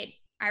appreciate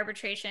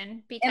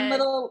arbitration, because and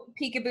little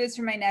peekaboos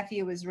from my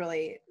nephew was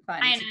really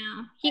fun. I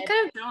know. He could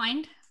have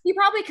joined. He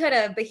probably could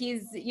have, but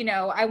he's,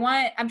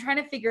 I'm trying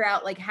to figure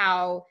out like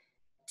how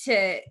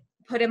to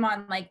put him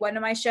on like one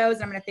of my shows,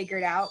 and I'm going to figure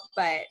it out.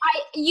 But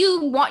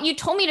you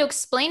told me to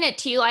explain it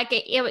to you like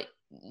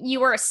you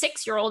were a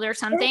 6-year-old or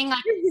something.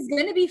 Like, he's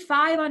going to be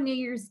 5 on New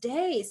Year's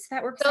Day. So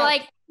that works out.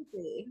 Like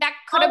perfectly. That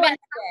could have been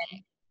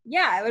perfect.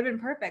 Yeah, it would have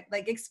been perfect.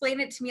 Like explain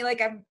it to me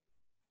like I'm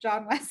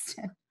John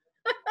Weston.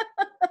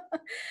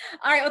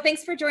 All right. Well,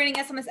 thanks for joining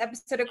us on this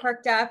episode of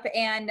Cork'd Up.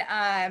 And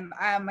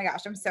oh my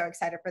gosh, I'm so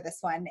excited for this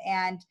one.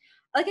 And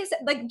like I said,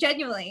 like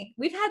genuinely,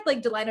 we've had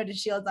like Delano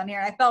DeShields on here,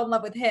 and I fell in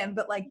love with him,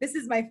 but like this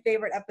is my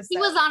favorite episode.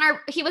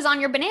 He was on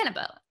your banana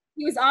boat.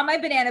 He was on my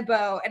banana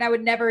boat, and I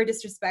would never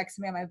disrespect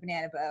somebody on my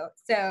banana boat.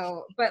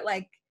 So, but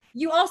like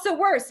you also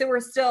were, so we're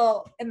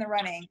still in the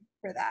running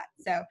for that.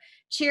 So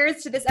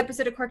cheers to this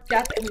episode of Cork'd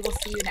Up, and we will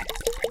see you next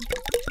time.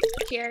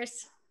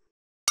 Cheers.